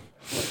 saw.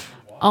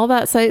 All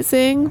that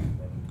sightseeing,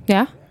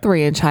 Yeah.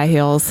 3-inch high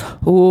heels.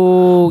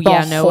 Oh,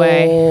 yeah, The no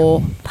way.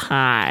 whole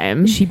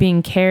time. Is she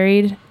being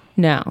carried?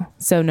 No.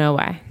 So no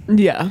way.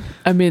 Yeah.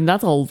 I mean,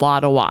 that's a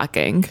lot of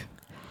walking.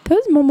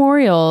 Those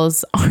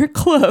memorials are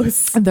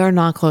close. They're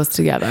not close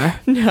together.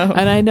 No.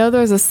 And I know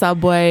there's a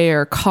subway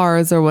or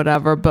cars or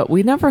whatever, but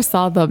we never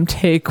saw them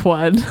take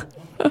one.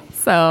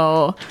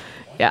 So,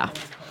 yeah.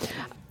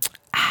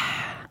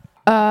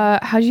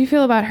 How do you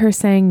feel about her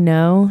saying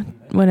no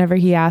whenever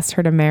he asked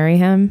her to marry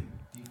him?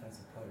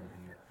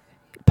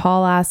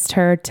 Paul asked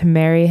her to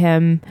marry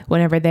him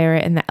whenever they were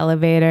in the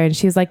elevator, and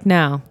she's like,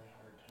 no.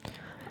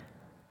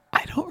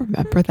 I don't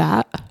remember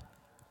that.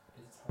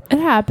 It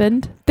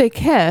happened. They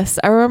kissed.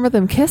 I remember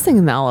them kissing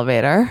in the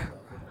elevator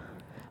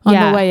on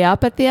Yeah. the way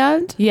up at the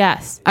end.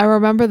 Yes. I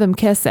remember them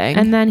kissing.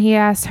 And then he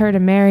asked her to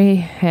marry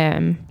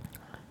him,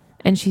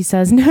 and she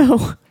says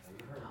no.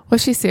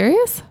 Was she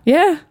serious?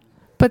 Yeah,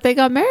 But they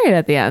got married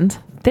at the end.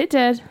 they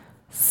did.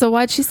 So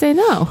why'd she say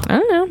no? I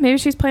don't know. Maybe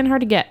she's playing hard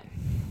to get.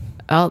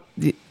 Well,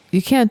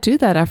 you can't do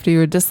that after you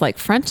were just like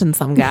Frenching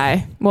some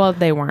guy. Well,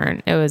 they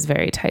weren't. It was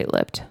very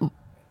tight-lipped.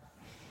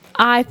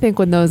 I think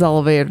when those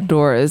elevator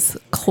doors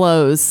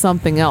closed,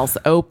 something else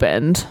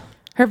opened.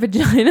 Her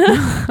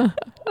vagina.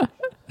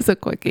 It's a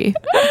quickie.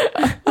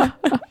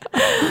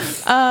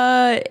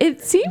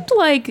 It seemed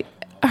like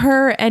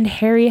her and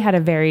Harry had a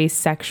very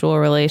sexual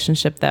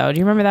relationship, though. Do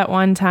you remember that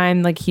one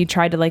time, like he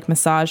tried to like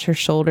massage her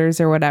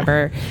shoulders or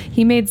whatever?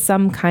 He made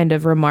some kind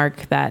of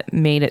remark that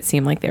made it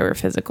seem like they were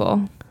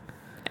physical,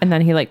 and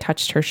then he like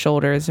touched her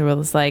shoulders and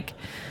was like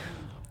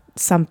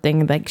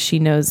something like she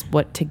knows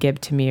what to give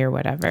to me or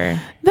whatever.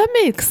 That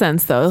makes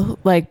sense though.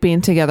 Like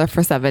being together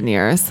for 7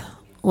 years,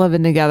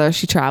 living together,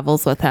 she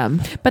travels with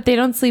him. But they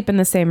don't sleep in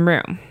the same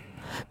room.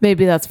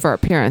 Maybe that's for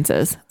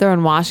appearances. They're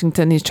in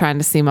Washington. He's trying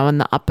to see mom in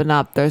the up and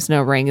up. There's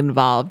no ring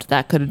involved.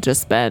 That could have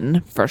just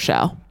been for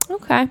show.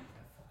 Okay.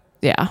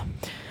 Yeah.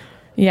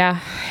 Yeah.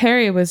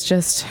 Harry was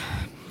just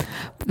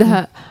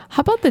How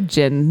about the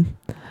gin?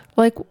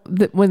 Like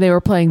when they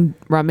were playing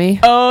rummy.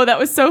 Oh, that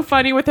was so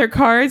funny with her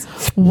cards.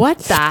 What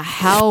the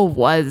hell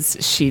was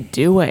she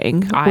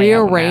doing? I don't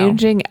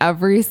Rearranging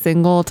every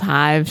single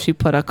time she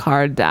put a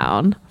card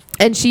down.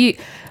 And she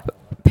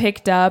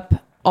picked up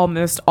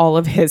almost all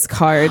of his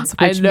cards,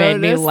 I which made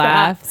me noticed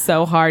laugh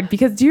so hard.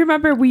 Because do you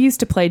remember we used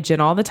to play gin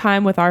all the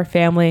time with our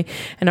family,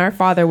 and our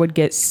father would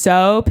get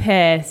so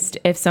pissed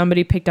if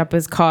somebody picked up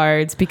his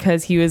cards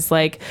because he was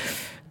like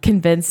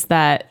convinced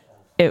that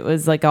it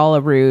was like all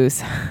a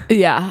ruse.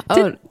 Yeah.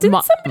 Didn't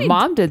somebody-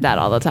 Mom did that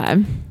all the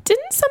time.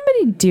 Didn't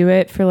somebody do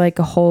it for like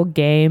a whole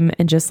game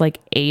and just like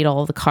ate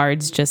all the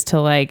cards just to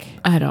like...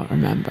 I don't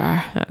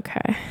remember.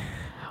 Okay.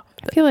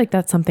 I feel like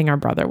that's something our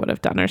brother would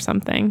have done or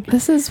something.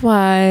 This is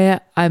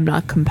why I'm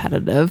not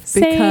competitive,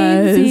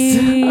 because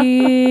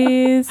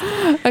Samesies.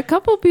 a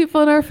couple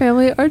people in our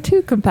family are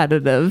too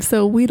competitive,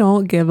 so we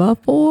don't give up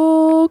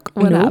what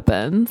Nope.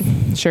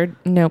 happens. Sure.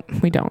 Nope,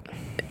 we don't.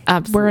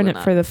 Absolutely We're in it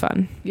not. for the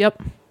fun.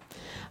 Yep.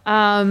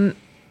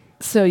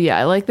 So yeah,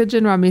 I like the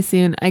gin rummy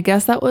scene. I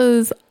guess that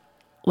was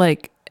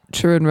like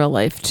true in real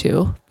life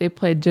too. They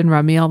played gin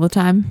rummy all the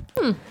time.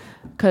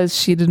 Because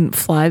she didn't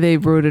fly, they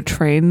rode a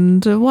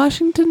train to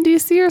Washington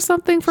D.C. or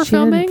something for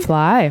filming.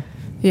 Fly.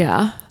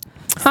 Yeah.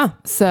 Huh.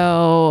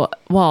 So,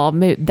 well,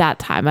 maybe that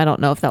time, I don't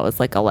know if that was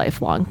like a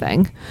lifelong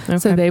thing. So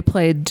Okay. they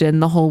played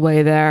gin the whole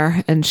way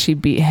there, and she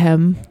beat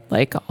him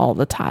like all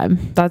the time.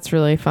 That's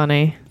really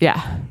funny.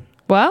 Yeah.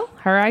 Well,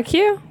 her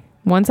IQ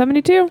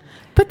 172.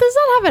 But does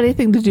that have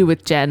anything to do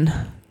with gin?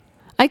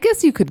 I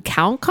guess you could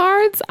count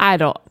cards. I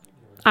don't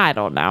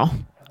know.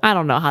 I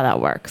don't know how that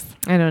works.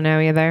 I don't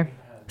know either.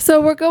 So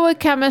we're going with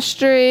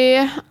chemistry.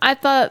 I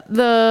thought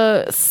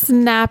the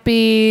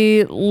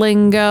snappy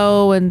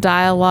lingo and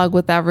dialogue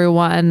with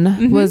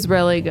everyone was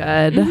really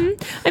good.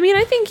 I mean,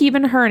 I think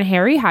even her and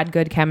Harry had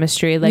good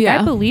chemistry. Like, Yeah.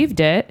 I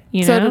believed it.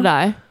 You know? So did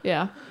I.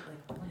 Yeah.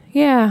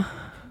 Yeah.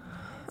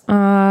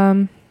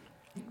 I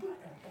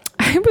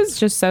was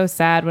just so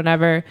sad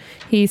whenever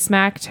he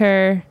smacked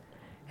her,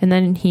 and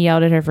then he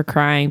yelled at her for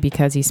crying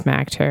because he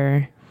smacked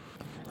her.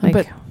 Like,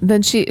 But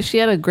then she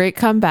had a great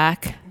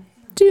comeback.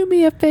 Do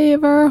me a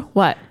favor.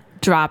 What?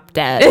 Drop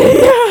dead.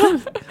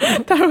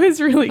 that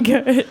was really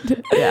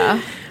good.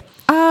 Yeah.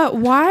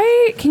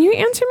 Why? Can you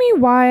answer me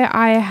why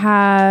I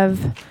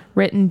have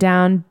written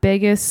down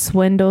biggest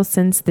swindle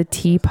since the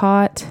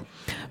teapot?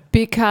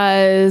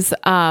 Because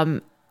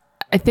I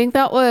think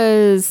that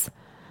was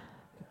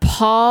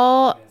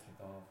Paul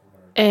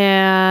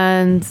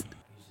and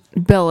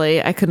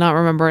Billy. I could not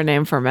remember her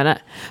name for a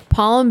minute.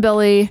 Paul and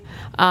Billy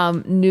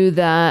knew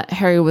that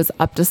Harry was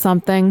up to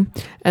something,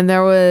 and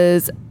there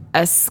was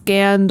a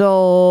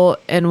scandal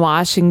in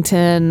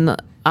Washington.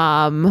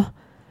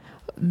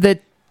 The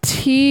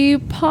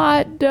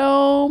Teapot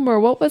Dome, or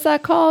what was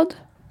that called?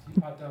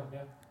 Hot dog, yeah.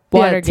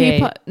 Watergate.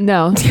 Teapot,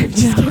 no.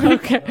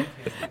 Okay.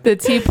 The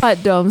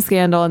Teapot Dome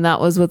scandal, and that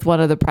was with one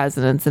of the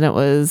presidents, and it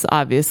was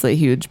obviously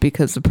huge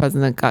because the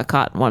president got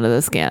caught in one of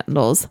the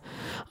scandals.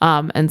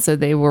 And so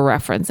they were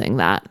referencing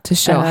that to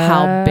show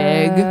how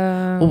big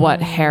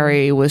what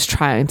Harry was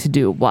trying to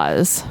do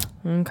was.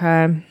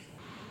 Okay.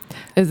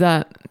 Is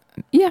that...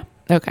 Yeah.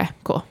 Okay,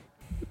 cool.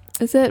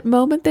 Is it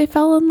moment they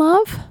fell in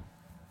love?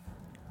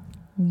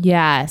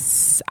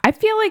 Yes. I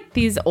feel like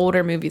these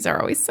older movies are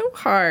always so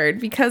hard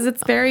because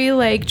it's very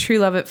like true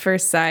love at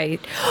first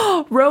sight.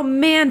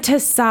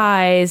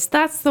 Romanticized.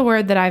 That's the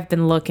word that I've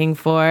been looking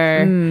for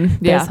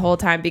yeah. this whole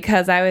time,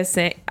 because I was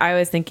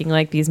thinking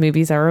like these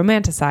movies are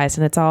romanticized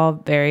and it's all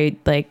very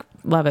like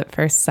love at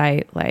first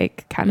sight,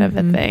 like kind of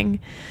a thing.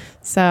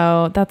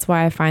 So that's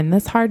why I find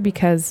this hard,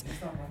 because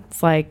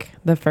it's like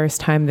the first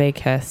time they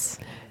kiss.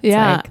 It's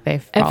Yeah. like they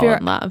fall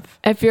in love.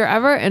 If you're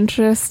ever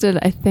interested,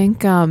 I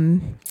think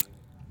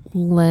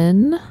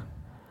Lynn,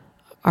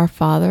 our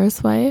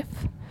father's wife,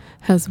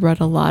 has read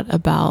a lot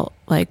about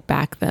like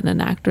back then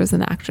and actors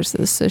and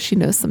actresses, so she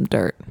knows some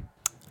dirt.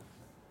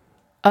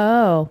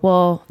 Oh,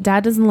 well,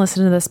 Dad doesn't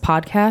listen to this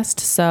podcast,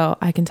 so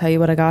I can tell you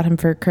what I got him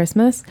for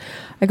Christmas.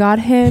 I got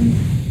him...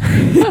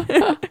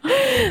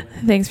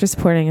 Thanks for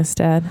supporting us,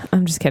 Dad.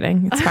 I'm just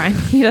kidding. It's fine.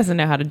 He doesn't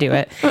know how to do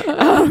it.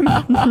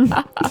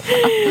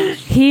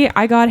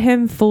 I got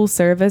him Full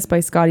Service by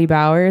Scotty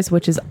Bowers,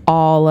 which is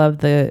all of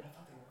the...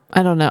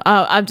 I don't know.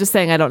 Oh, I'm just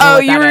saying I don't know. Oh,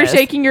 what you that were is.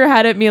 shaking your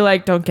head at me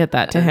like, don't get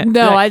that to him.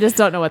 No, Like, I just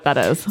don't know what that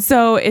is.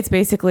 So it's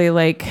basically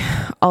like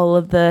all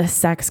of the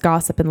sex,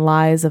 gossip, and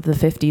lies of the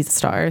 50s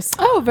stars.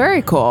 Oh,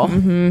 very cool.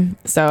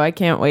 So I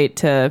can't wait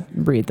to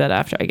read that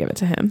after I give it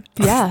to him.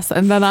 Yes,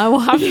 and then I will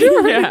have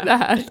to read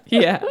that.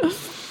 Yeah.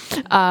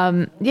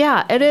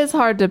 Yeah, it is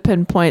hard to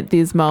pinpoint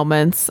these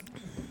moments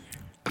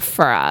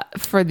for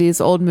these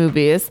old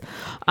movies.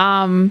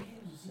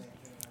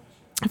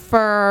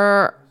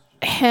 For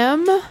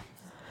him,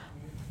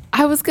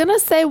 I was gonna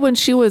say when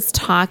she was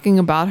talking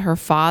about her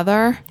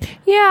father,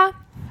 Yeah.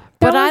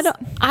 but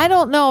I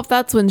don't know if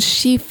that's when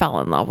she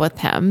fell in love with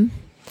him,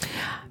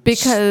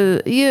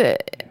 because They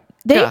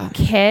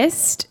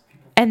kissed,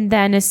 and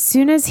then as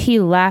soon as he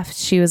left,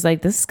 she was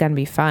like, this is gonna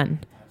be fun.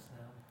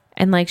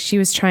 And like she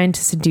was trying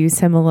to seduce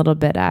him a little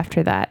bit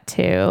after that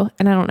too.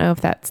 And I don't know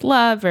if that's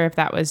love or if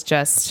that was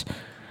just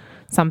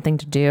something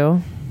to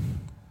do.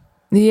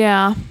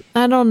 yeah,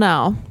 I don't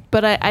know,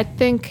 but I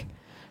think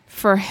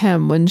for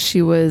him when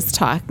she was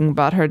talking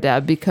about her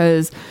dad,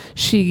 because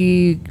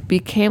she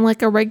became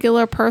like a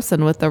regular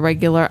person with a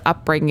regular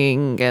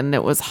upbringing, and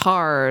it was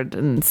hard.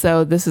 And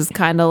so this is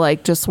kind of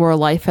like just where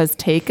life has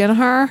taken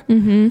her.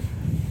 Mm-hmm.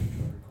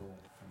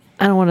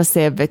 I don't want to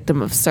say a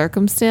victim of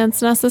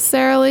circumstance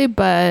necessarily,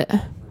 but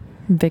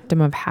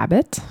Victim of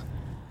habit.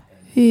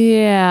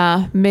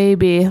 yeah,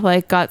 maybe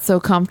like got so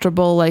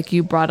comfortable. Like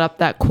you brought up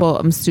that quote,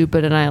 "I'm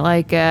stupid and I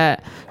like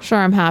it." Sure,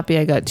 I'm happy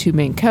I got 2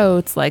 main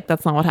coats. Like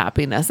that's not what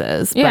happiness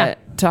is. Yeah.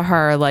 But to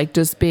her, like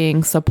just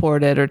being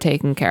supported or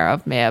taken care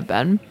of may have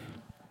been.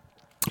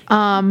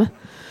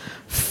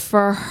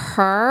 For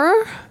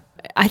her,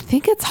 I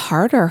think it's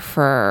harder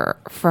for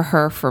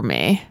her for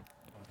me.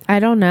 I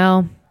don't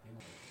know.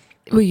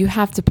 Well, you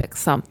have to pick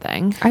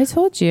something. I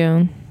told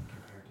you.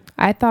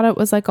 I thought it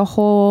was like a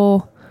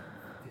whole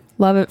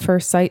love at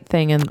first sight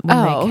thing, and when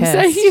they so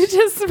kissed. you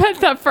just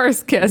meant that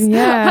first kiss.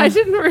 Yeah. I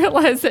didn't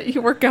realize that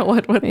you were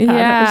going with that.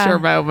 Yeah. It was your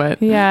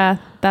moment. Yeah,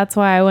 that's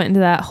why I went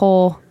into that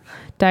whole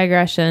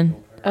digression.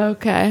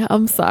 Okay,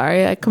 I'm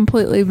sorry. I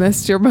completely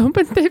missed your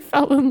moment. They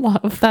fell in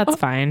love. That's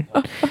fine.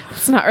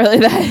 It's not really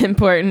that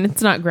important.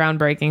 It's not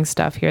groundbreaking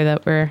stuff here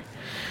that we're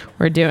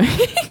doing.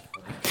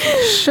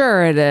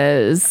 Sure it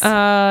is.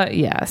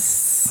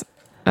 Yes.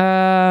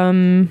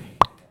 Yeah.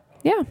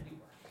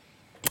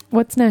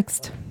 What's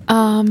next?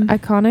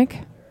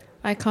 Iconic.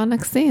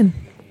 Iconic scene.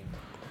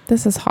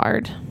 This is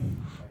hard.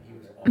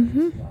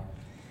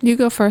 You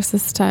go first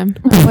this time.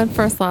 I went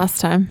first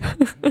last time.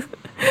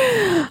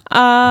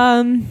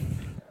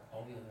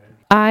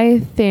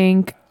 I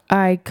think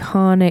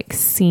iconic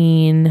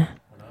scene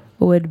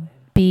would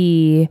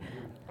be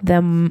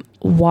them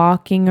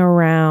walking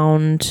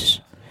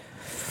around.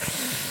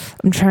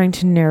 I'm trying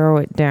to narrow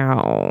it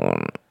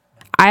down.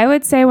 I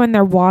would say when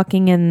they're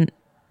walking in,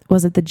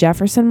 was it the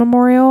Jefferson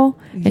Memorial?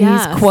 And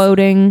Yes. he's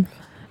quoting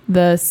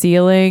the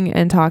ceiling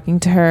and talking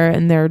to her,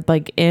 and they're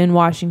like in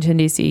Washington,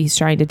 D.C. He's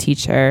trying to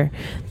teach her.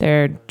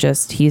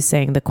 He's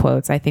saying the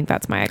quotes. I think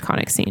that's my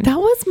iconic scene. That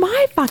was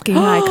my fucking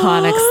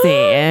iconic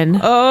scene.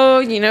 Oh,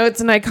 it's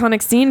an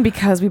iconic scene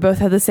because we both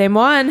had the same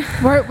one.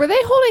 Were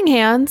they holding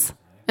hands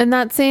in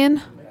that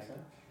scene?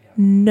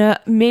 No,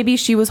 maybe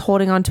she was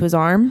holding onto his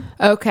arm.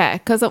 Okay,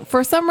 because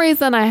for some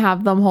reason I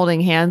have them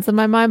holding hands in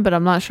my mind, but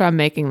I'm not sure I'm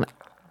making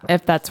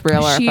if that's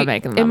real or if I'm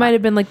making them It up. might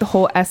have been like the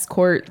whole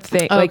escort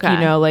thing,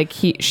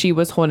 Okay. she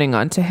was holding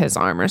onto his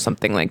arm or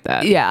something like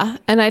that. Yeah,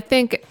 and I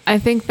think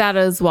that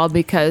as well,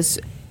 because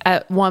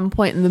at one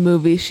point in the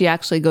movie she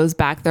actually goes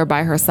back there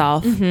by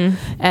herself,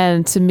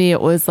 and to me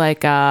it was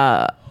like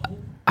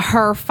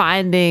her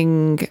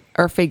finding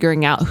or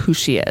figuring out who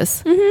she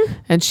is,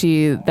 and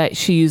she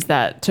used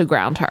that to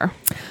ground her.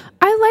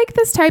 I like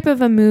this type of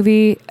a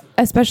movie,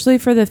 especially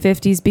for the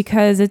 50s,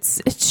 because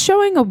it's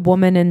showing a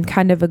woman in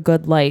kind of a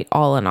good light,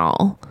 all in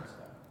all.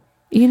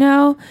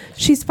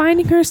 She's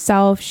finding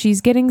herself, she's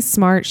getting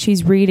smart,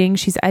 she's reading,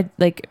 she's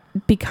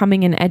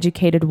becoming an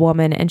educated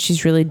woman, and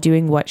she's really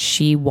doing what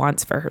she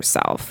wants for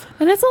herself.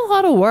 And it's a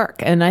lot of work,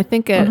 and I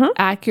think it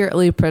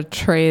accurately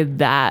portrayed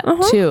that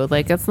too.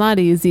 Like it's not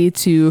easy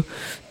to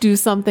do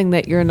something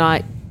that you're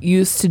not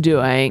used to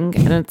doing,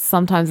 and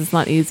sometimes it's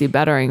not easy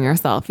bettering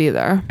yourself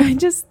either.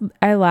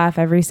 I laugh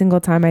every single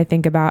time I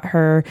think about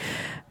her,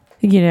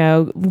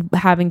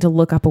 having to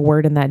look up a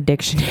word in that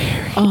dictionary.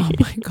 Oh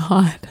my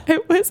god.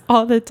 It was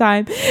all the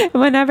time.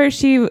 Whenever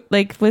she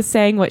was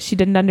saying what she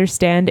didn't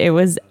understand, it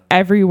was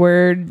every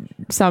word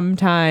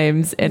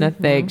sometimes in a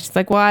thing. She's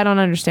like, well, I don't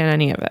understand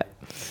any of it.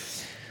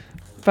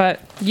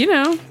 But,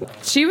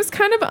 she was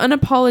kind of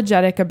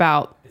unapologetic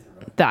about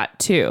that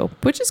too,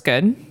 which is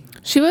good.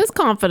 She was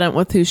confident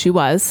with who she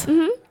was,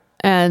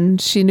 and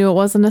she knew it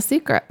wasn't a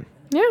secret.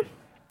 Yeah.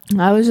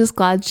 I was just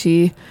glad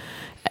she,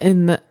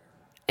 in the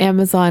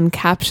Amazon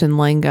caption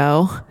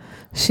lingo,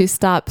 she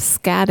stopped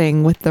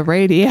scatting with the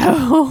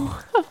radio.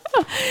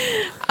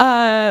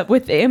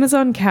 With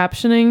Amazon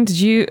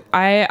captioning,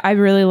 I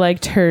really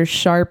liked her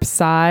sharp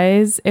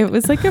sighs. It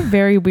was like a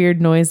very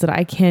weird noise that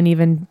I can't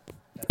even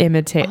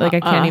imitate. I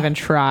can't even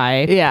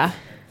try. Yeah.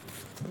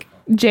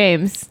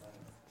 James,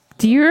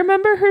 do you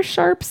remember her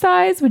sharp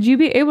sighs? Would you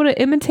be able to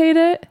imitate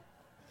it?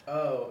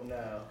 Oh,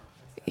 no.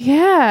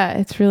 Yeah,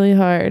 it's really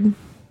hard.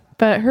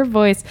 But her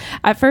voice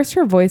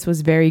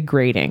was very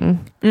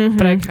grating.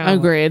 But I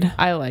Agreed.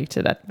 I liked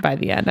it by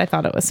the end. I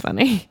thought it was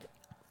funny.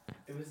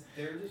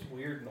 They were just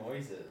weird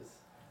noises.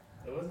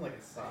 It wasn't like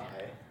a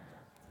sigh.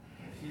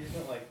 She just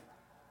went like,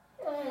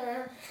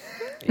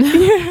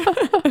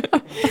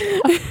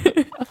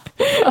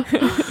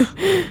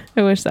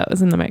 I wish that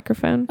was in the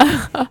microphone.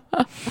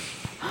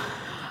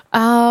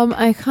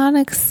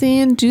 Iconic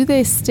scene. Do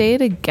they stay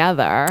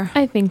together?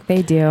 I think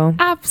they do.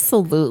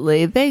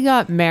 Absolutely. They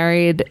got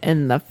married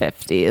in the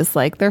 50s.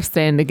 Like they're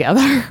staying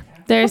together.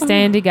 They're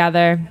staying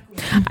together.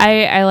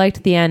 I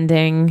liked the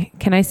ending.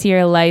 Can I see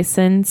your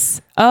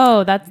license?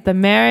 Oh, that's the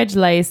marriage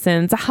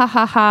license. Ha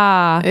ha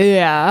ha.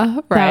 Yeah.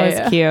 Right.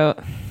 That was cute.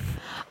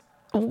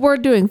 We're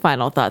doing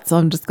final thoughts, so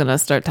I'm just going to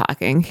start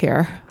talking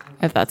here,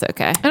 if that's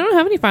okay. I don't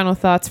have any final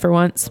thoughts for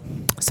once.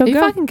 So Are you go.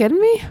 fucking kidding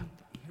me?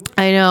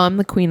 I know. I'm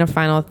the queen of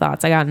final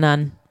thoughts. I got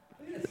none.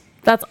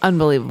 That's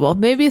unbelievable.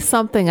 Maybe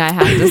something I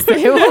have to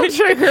say will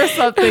trigger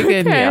something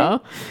in Okay. you.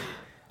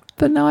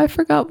 But now I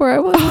forgot where I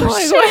was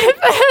going shit.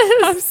 with this.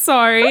 I'm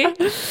sorry.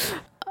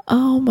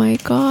 Oh my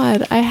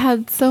God. I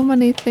had so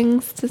many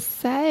things to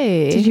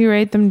say. Did you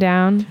write them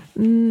down?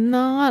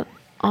 Not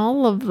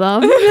all of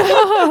them.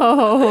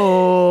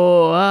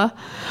 No.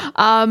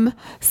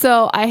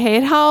 So I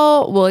hate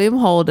how William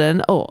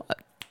Holden. Oh,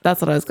 that's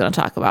what I was going to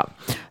talk about.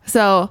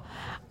 So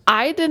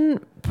I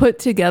didn't put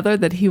together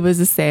that he was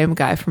the same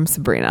guy from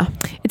Sabrina.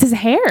 It's his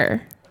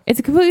hair. It's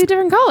a completely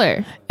different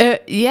color.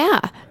 Yeah.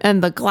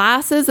 And the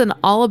glasses and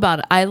all about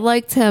it. I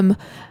liked him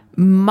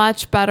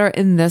much better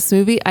in this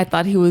movie. I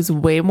thought he was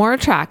way more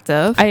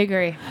attractive. I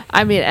agree.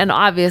 I mean, and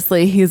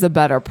obviously he's a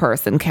better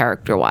person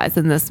character wise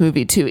in this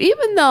movie too,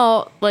 even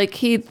though like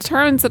he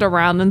turns it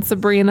around in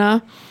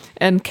Sabrina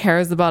and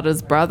cares about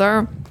his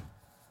brother.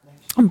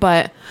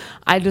 But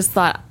I just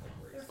thought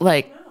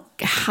like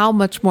how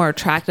much more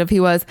attractive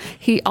he was.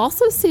 He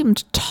also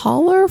seemed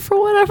taller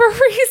for whatever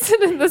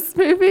reason in this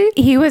movie.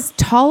 He was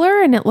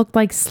taller and it looked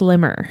like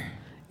slimmer.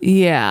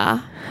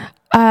 Yeah.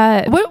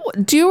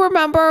 What do you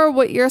remember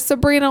what year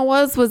Sabrina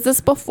was? Was this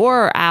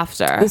before or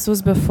after? This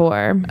was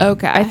before.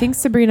 Okay. I think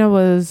Sabrina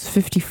was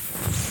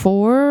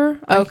 54.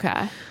 Okay.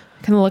 I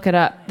can look it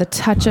up. The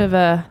touch of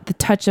a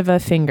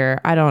finger.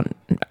 I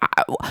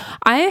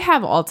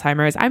have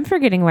Alzheimer's. I'm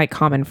forgetting like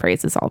common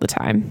phrases all the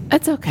time.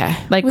 It's okay.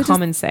 Like We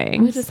common just,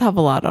 sayings. we just have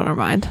a lot on our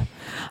mind.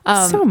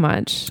 So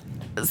much.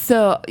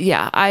 So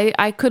yeah,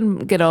 I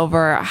couldn't get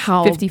over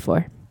how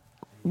 54.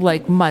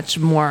 like much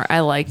more I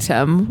liked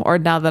him, or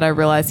now that I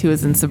realize he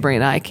was in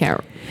Sabrina, I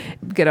can't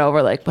get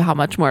over like how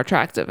much more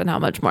attractive and how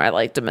much more I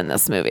liked him in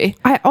this movie.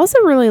 I also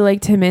really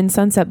liked him in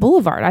Sunset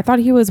Boulevard. I thought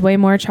he was way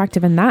more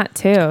attractive in that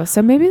too.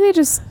 So maybe they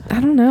just, I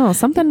don't know,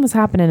 something was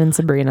happening in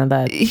Sabrina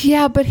that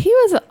Yeah, but he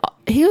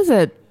was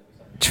a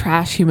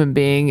trash human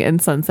being in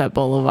Sunset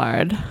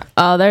Boulevard.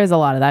 oh, there's a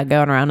lot of that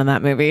going around in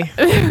that movie.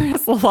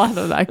 There's a lot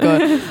of that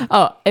going.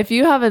 Oh, if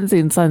you haven't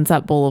seen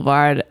Sunset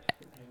Boulevard,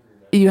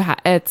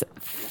 it's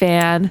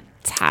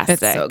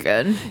fantastic. It's so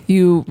good.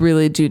 You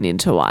really do need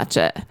to watch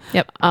it.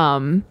 Yep.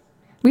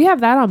 We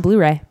have that on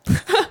Blu-ray.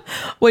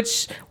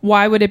 Which,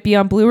 why would it be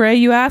on Blu-ray,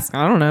 you ask?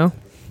 I don't know.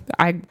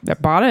 I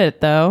bought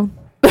it though.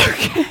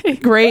 Okay.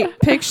 Great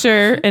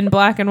picture in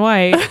black and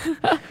white.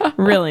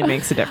 Really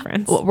makes a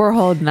difference. Well, we're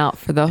holding out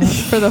for the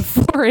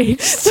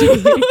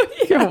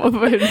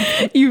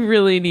 4-HD. You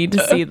really need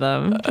to see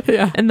them.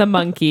 Yeah. And the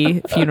monkey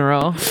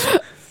funeral.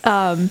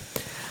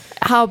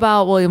 How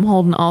about William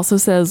Holden also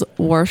says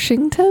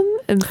Washington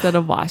instead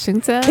of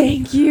Washington?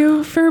 Thank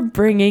you for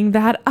bringing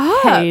that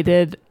up.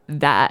 Hated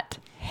that.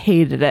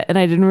 Hated it. And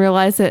I didn't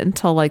realize it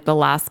until like the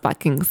last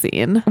fucking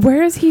scene.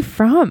 Where is he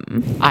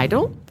from? I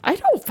don't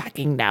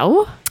fucking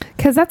know.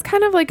 Because that's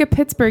kind of like a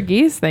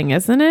Pittsburghese thing,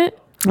 isn't it?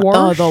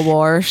 Oh, the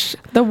Warsh.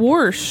 The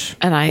Warsh.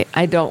 And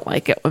I don't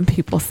like it when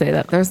people say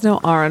that. There's no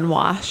R in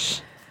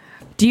Wash.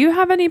 Do you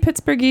have any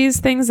Pittsburghese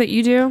things that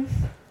you do?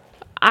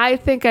 I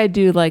think I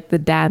do like the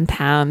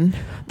downtown.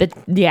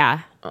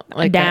 Yeah.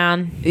 Like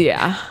down.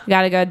 Yeah.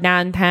 Gotta go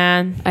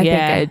downtown. I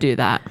think I do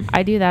that.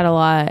 I do that a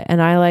lot.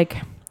 And I like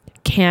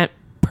can't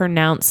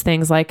pronounce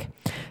things like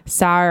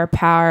sour,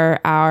 power,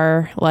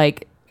 hour,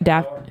 like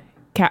bell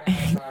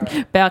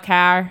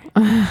car.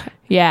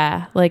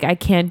 Yeah. Like I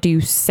can't do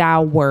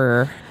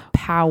sour,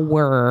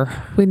 power.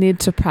 We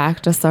need to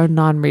practice our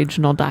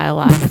non-regional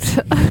dialect.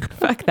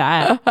 Fuck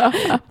that.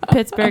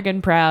 Pittsburgh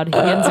and proud.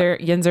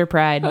 Yinzer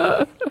pride.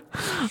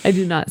 I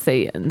do not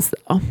say yins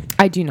though.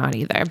 I do not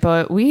either,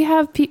 but we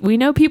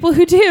know people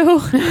who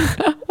do.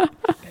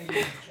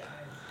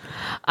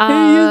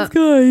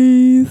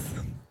 Guys.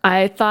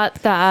 I thought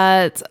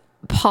that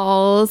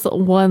Paul's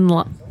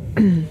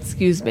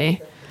excuse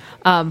me.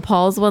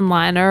 Paul's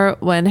one-liner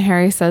when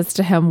Harry says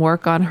to him,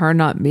 "Work on her,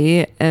 not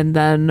me," and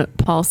then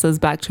Paul says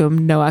back to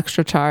him, "No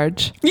extra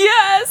charge."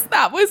 Yes,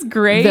 that was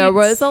great. There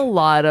was a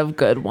lot of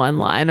good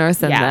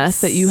one-liners in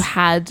Yes. this that you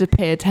had to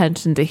pay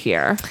attention to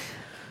hear.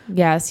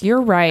 Yes,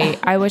 you're right.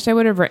 I wish I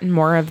would have written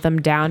more of them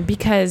down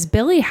because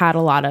Billy had a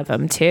lot of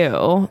them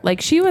too.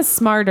 Like she was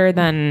smarter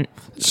than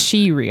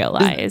she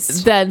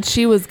realized. Then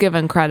she was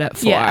given credit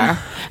for. Yeah.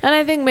 And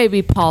I think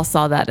maybe Paul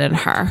saw that in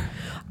her.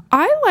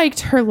 I liked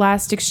her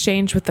last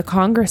exchange with the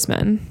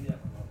congressman.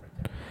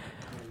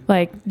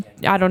 Like,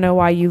 I don't know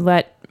why you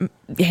let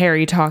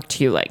Harry talk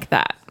to you like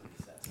that.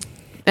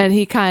 And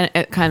it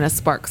kind of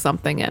sparked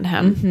something in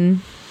him.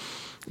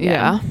 Mm-hmm.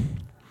 Yeah.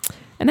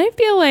 And I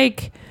feel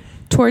like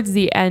towards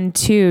the end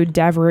too,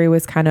 Devery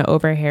was kind of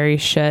over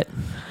Harry's shit.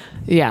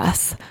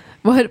 Yes.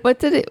 What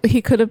did it?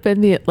 He could have been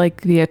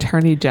the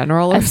attorney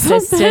general or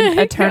Assistant something.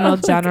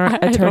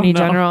 attorney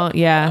general.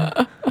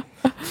 Yeah.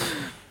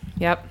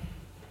 Yep.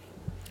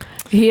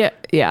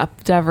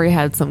 Devery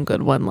had some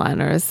good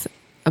one-liners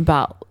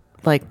about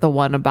like the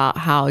one about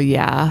how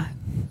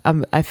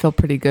I feel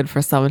pretty good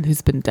for someone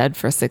who's been dead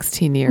for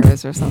 16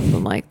 years or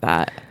something like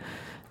that.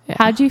 Yeah.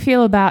 How'd you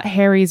feel about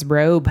Harry's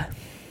robe?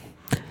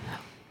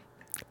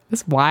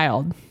 It's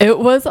wild. It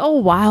was a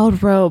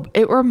wild robe.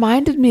 It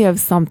reminded me of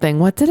something.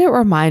 What did it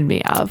remind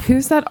me of?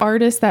 Who's that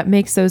artist that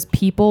makes those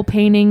people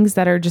paintings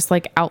that are just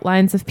like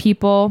outlines of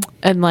people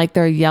And like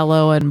they're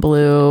yellow and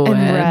blue and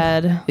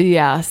red?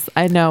 Yes,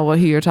 I know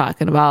who you're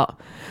talking about.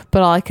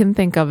 But all I can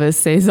think of is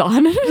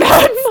Cezanne.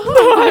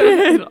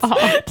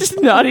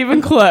 Just not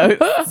even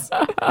close.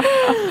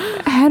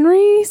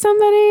 Henry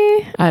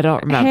somebody? I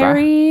don't remember.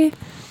 Harry?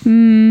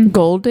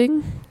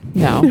 Golding?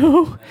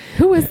 No.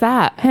 Who is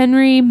that?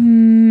 Henry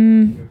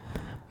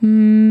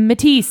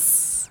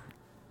Matisse.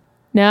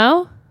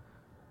 No?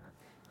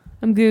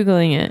 I'm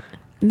Googling it.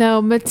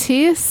 No,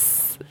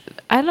 Matisse.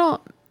 I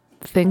don't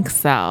think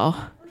so.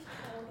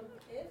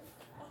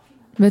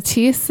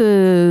 Matisse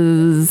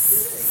is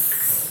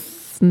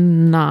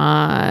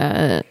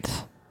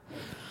not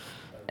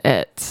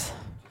it.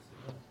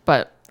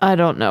 But I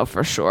don't know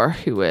for sure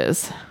who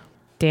is.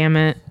 Damn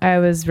it. I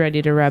was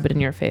ready to rub it in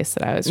your face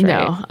that I was right.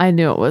 No, I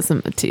knew it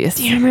wasn't Matisse.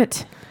 Damn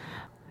it.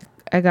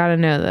 I gotta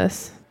know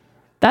this.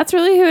 That's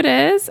really who it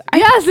is?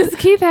 Yes, it's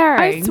Keith Haring.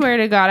 I swear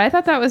to God, I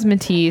thought that was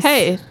Matisse.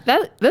 Hey,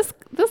 this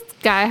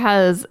guy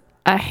has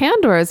a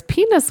hand where his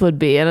penis would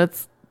be, and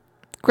it's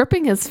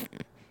gripping his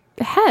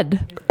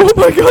head. Oh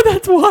my God,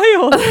 that's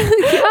wild.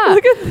 Yeah,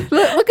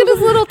 look at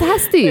his little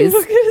testes.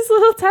 Look at his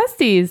little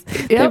testes.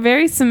 They're Yep.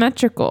 very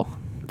symmetrical.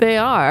 They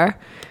are,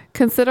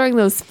 considering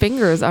those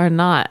fingers are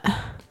not.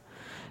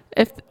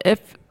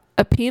 If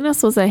a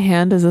penis was a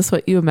hand, is this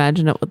what you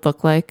imagine it would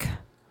look like?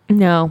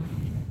 No.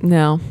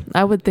 No,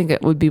 I would think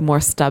it would be more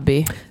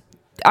stubby.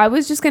 I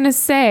was just going to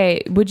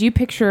say, would you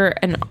picture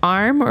an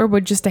arm or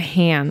would just a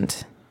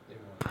hand?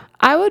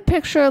 I would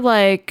picture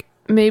like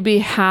maybe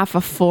half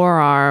a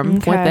forearm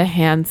Okay. with a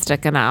hand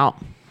sticking out.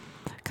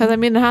 Because, I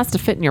mean, it has to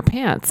fit in your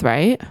pants,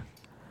 right?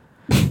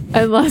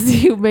 Unless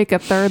you make a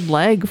third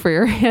leg for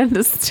your hand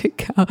to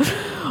stick out.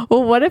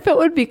 Well, what if it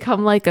would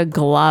become like a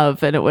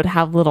glove and it would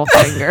have little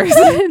fingers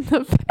in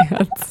the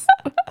pants?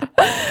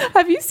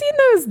 Have you seen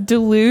those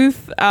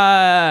Duluth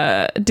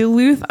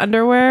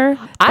underwear?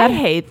 I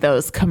hate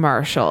those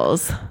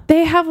commercials.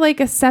 They have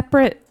like a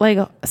separate like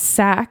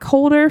sack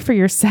holder for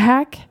your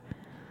sack.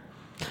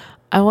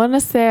 I want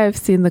to say I've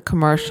seen the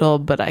commercial,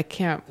 but I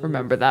can't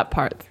remember that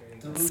part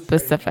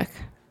specific.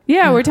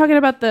 Yeah, we're talking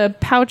about the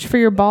pouch for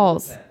your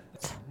balls.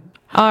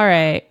 All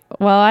right.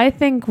 Well, I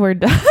think we're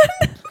done.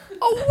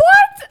 What?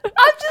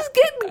 I'm just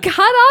getting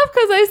cut off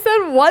because I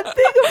said one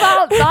thing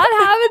about not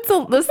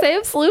having the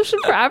same solution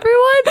for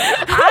everyone.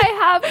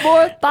 I have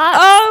more thoughts.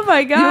 Oh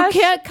my gosh.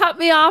 You can't cut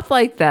me off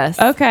like this.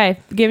 Okay,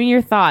 give me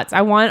your thoughts.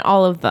 I want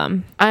all of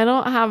them. I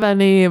don't have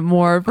any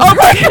more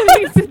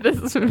things in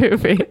this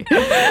movie.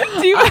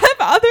 Do you have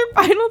other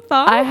final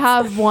thoughts? I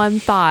have one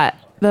thought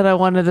that I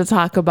wanted to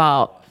talk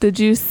about. Did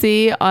you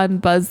see on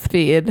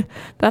BuzzFeed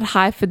that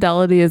High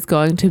Fidelity is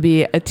going to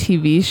be a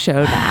TV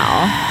show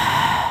now?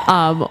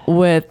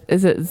 With,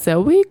 is it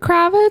Zoe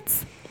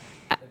Kravitz?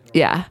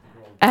 Yeah,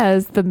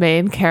 as the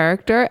main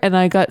character. And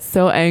I got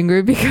so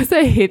angry because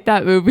I hate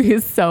that movie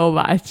so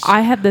much.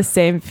 I had the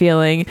same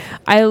feeling.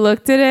 I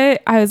looked at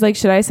it. I was like,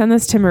 should I send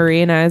this to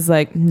Marie? And I was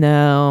like,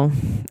 no,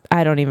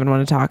 I don't even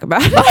want to talk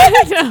about it.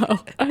 I know.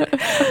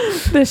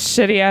 This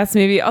shitty ass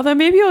movie. Although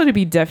maybe it would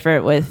be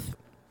different with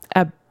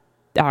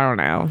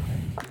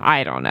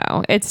I don't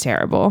know. It's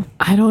terrible.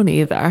 I don't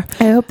either.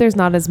 I hope there's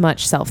not as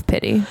much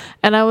self-pity.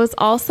 And I was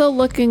also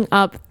looking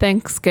up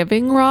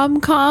Thanksgiving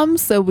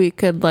rom-coms so we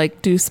could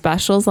like do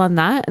specials on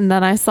that. And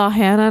then I saw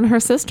Hannah and Her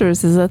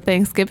Sisters is a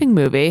Thanksgiving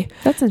movie.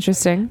 That's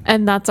interesting.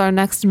 And that's our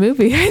next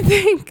movie, I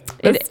think.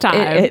 This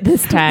time.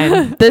 This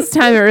time. This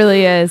time it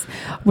really is.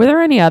 Were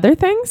there any other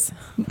things?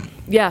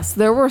 Yes,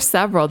 there were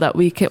several that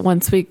we can,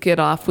 once we get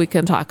off, we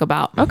can talk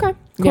about. Okay.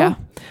 Cool. Yeah.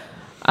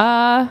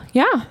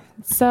 Yeah.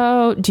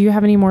 So, do you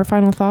have any more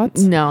final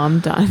thoughts? No, I'm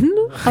done.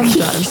 I'm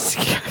done.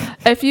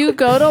 If you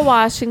go to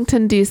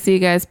Washington, D.C.,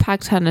 guys,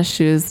 pack tennis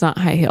shoes, not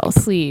high heels.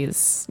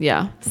 Please.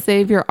 Yeah.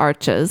 Save your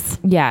arches.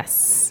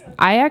 Yes.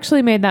 I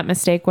actually made that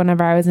mistake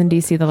whenever I was in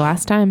DC the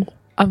last time.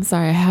 I'm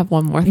sorry. I have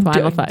one more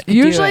final thought. do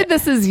Usually it.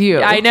 this is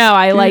you. I know.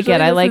 I like Usually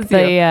it. I this like is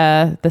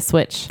you. the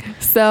switch.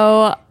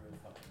 So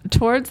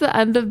towards the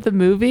end of the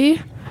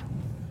movie,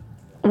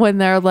 when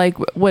they're like,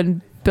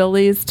 when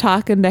Billy's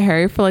talking to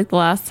Harry for like the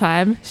last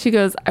time, she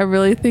goes, I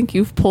really think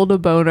you've pulled a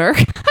boner.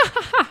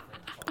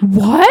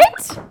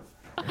 What?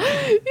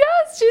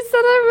 Yes, she said,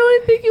 I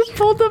really think you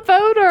pulled a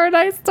boner. And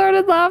I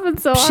started laughing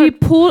so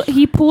hard.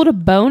 He pulled a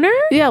boner?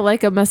 Yeah,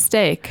 like a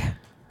mistake.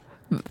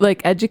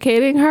 Like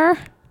educating her.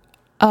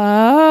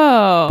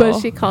 Oh. But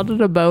she called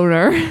it a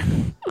boner.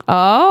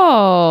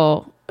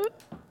 Oh.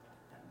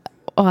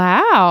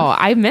 Wow.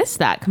 I missed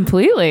that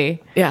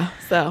completely. Yeah,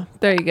 so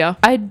there you go.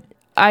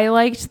 I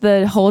liked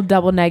the whole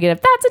double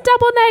negative. That's a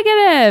double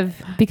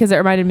negative because it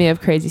reminded me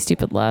of Crazy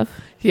Stupid Love.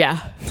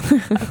 Yeah.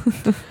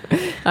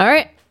 All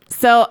right.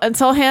 So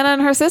until Hannah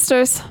and Her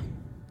Sisters.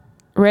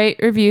 Rate,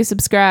 review,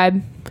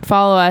 subscribe,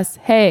 follow us.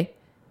 Hey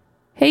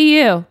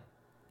you.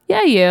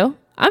 Yeah, you.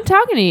 I'm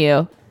talking to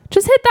you.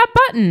 Just hit that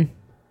button.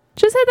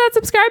 Just hit that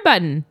subscribe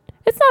button.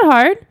 It's not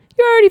hard.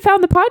 You already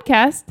found the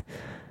podcast.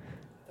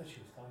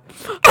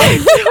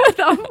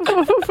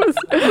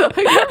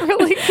 I got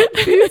really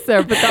confused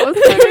there, but that was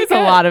There was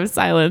a lot of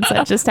silence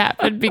that just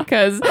happened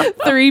because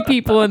 3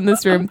 people in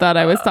this room thought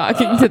I was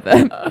talking to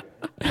them.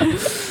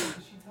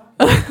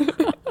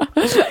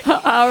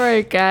 all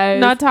right, guys.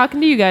 Not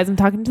talking to you guys. I'm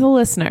talking to the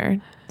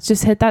listener.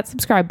 Just hit that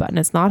subscribe button.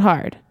 It's not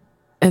hard.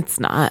 It's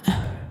not.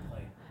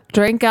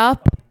 Drink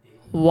up,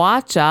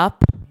 watch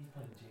up.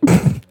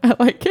 I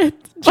like it.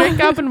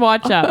 Drink up and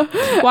watch up.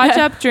 Watch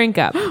up, drink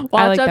up. I Watch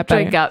like up, that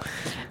better. drink up.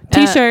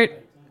 T-shirt.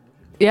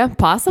 Yeah,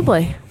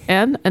 possibly.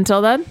 And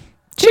until then,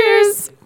 Cheers.